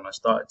trying to when I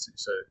started to.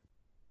 So,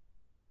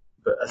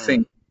 but I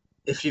think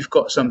if you've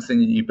got something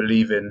that you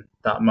believe in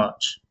that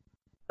much,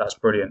 that's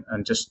brilliant,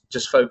 and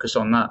just focus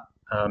on that.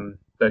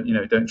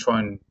 Don't try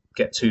and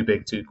get too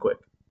big too quick.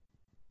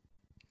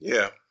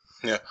 Yeah.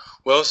 Yeah,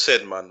 well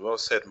said, man. Well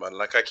said, man.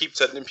 Like I keep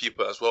telling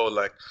people as well,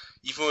 like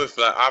even if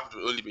like I've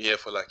only been here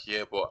for like a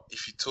year, but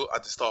if you told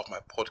at the start of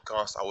my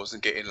podcast I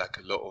wasn't getting like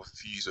a lot of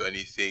views or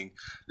anything,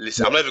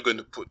 listen, I'm never going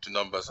to put the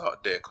numbers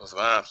out there because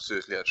I'm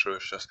absolutely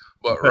atrocious.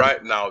 But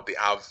right now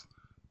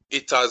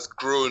it has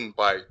grown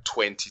by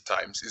 20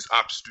 times. It's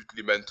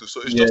absolutely mental.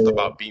 So it's just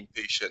about being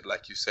patient,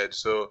 like you said.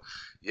 So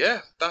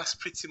yeah, that's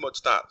pretty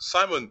much that.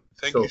 Simon,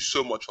 thank you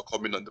so much for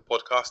coming on the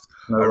podcast.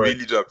 I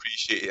really do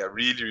appreciate it. I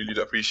really, really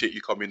do appreciate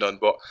you coming on.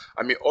 But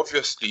I mean,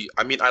 obviously,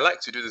 I like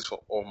to do this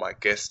for all my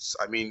guests.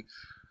 I mean,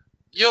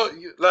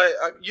 you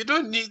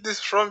don't need this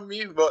from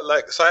me, but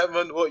like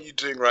Simon, what are you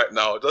doing right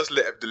now? Just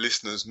let the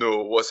listeners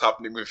know what's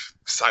happening with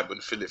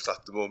Simon Phillips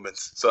at the moment,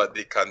 so that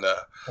they can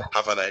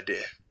have an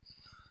idea.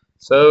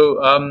 So,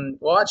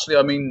 well, actually,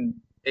 I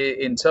mean,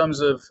 in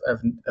terms of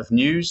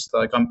news,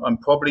 like I'm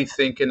probably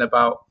thinking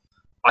about.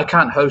 I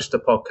can't host a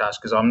podcast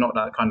because I'm not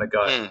that kind of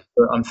guy.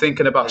 But I'm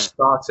thinking about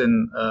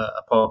starting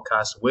a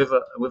podcast with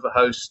a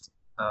host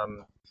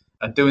and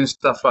doing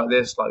stuff like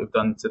this, like we've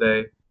done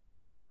today.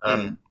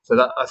 So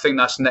that I think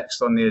that's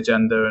next on the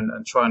agenda,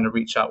 and trying to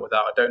reach out with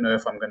that. I don't know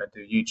if I'm going to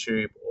do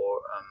YouTube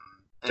or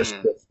just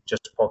a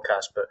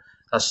podcast, but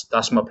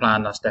that's my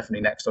plan. That's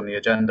definitely next on the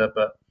agenda.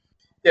 But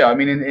yeah, I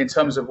mean, in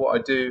terms of what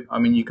I do, I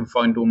mean, you can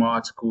find all my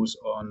articles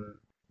on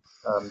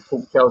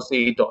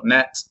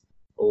talkchelsea.net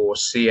or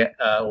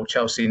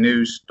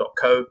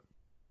chelseanews.co.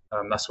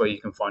 That's where you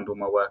can find all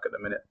my work at the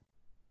minute.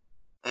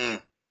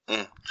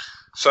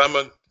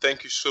 Simon,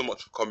 thank you so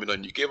much for coming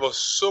on. You gave us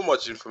so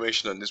much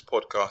information on this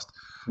podcast,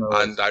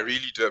 and I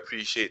really do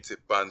appreciate it,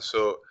 man.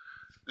 So,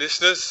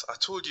 listeners, I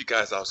told you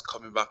guys I was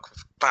coming back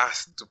with back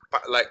to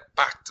back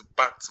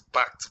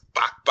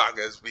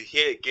bangers. We're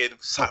here again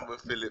with Simon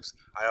Phillips.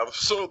 I am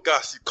so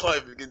gassed, you can't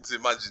even begin to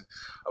imagine.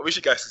 I wish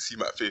you guys could see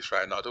my face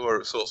right now. Don't worry,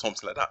 we'll sort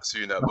something like that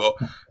sooner. But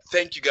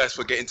thank you guys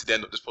for getting to the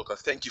end of this podcast.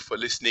 Thank you for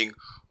listening.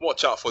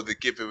 Watch out for the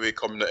giveaway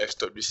coming on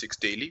FW6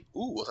 Daily.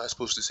 Ooh, was I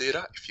supposed to say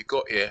that? If you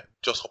got here,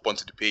 just hop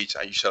onto the page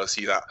and you shall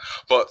see that.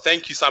 But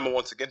thank you, Simon,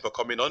 once again for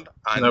coming on.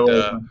 And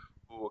we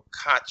will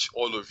catch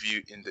all of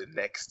you in the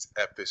next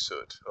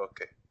episode.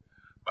 Okay.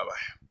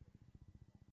 Bye-bye.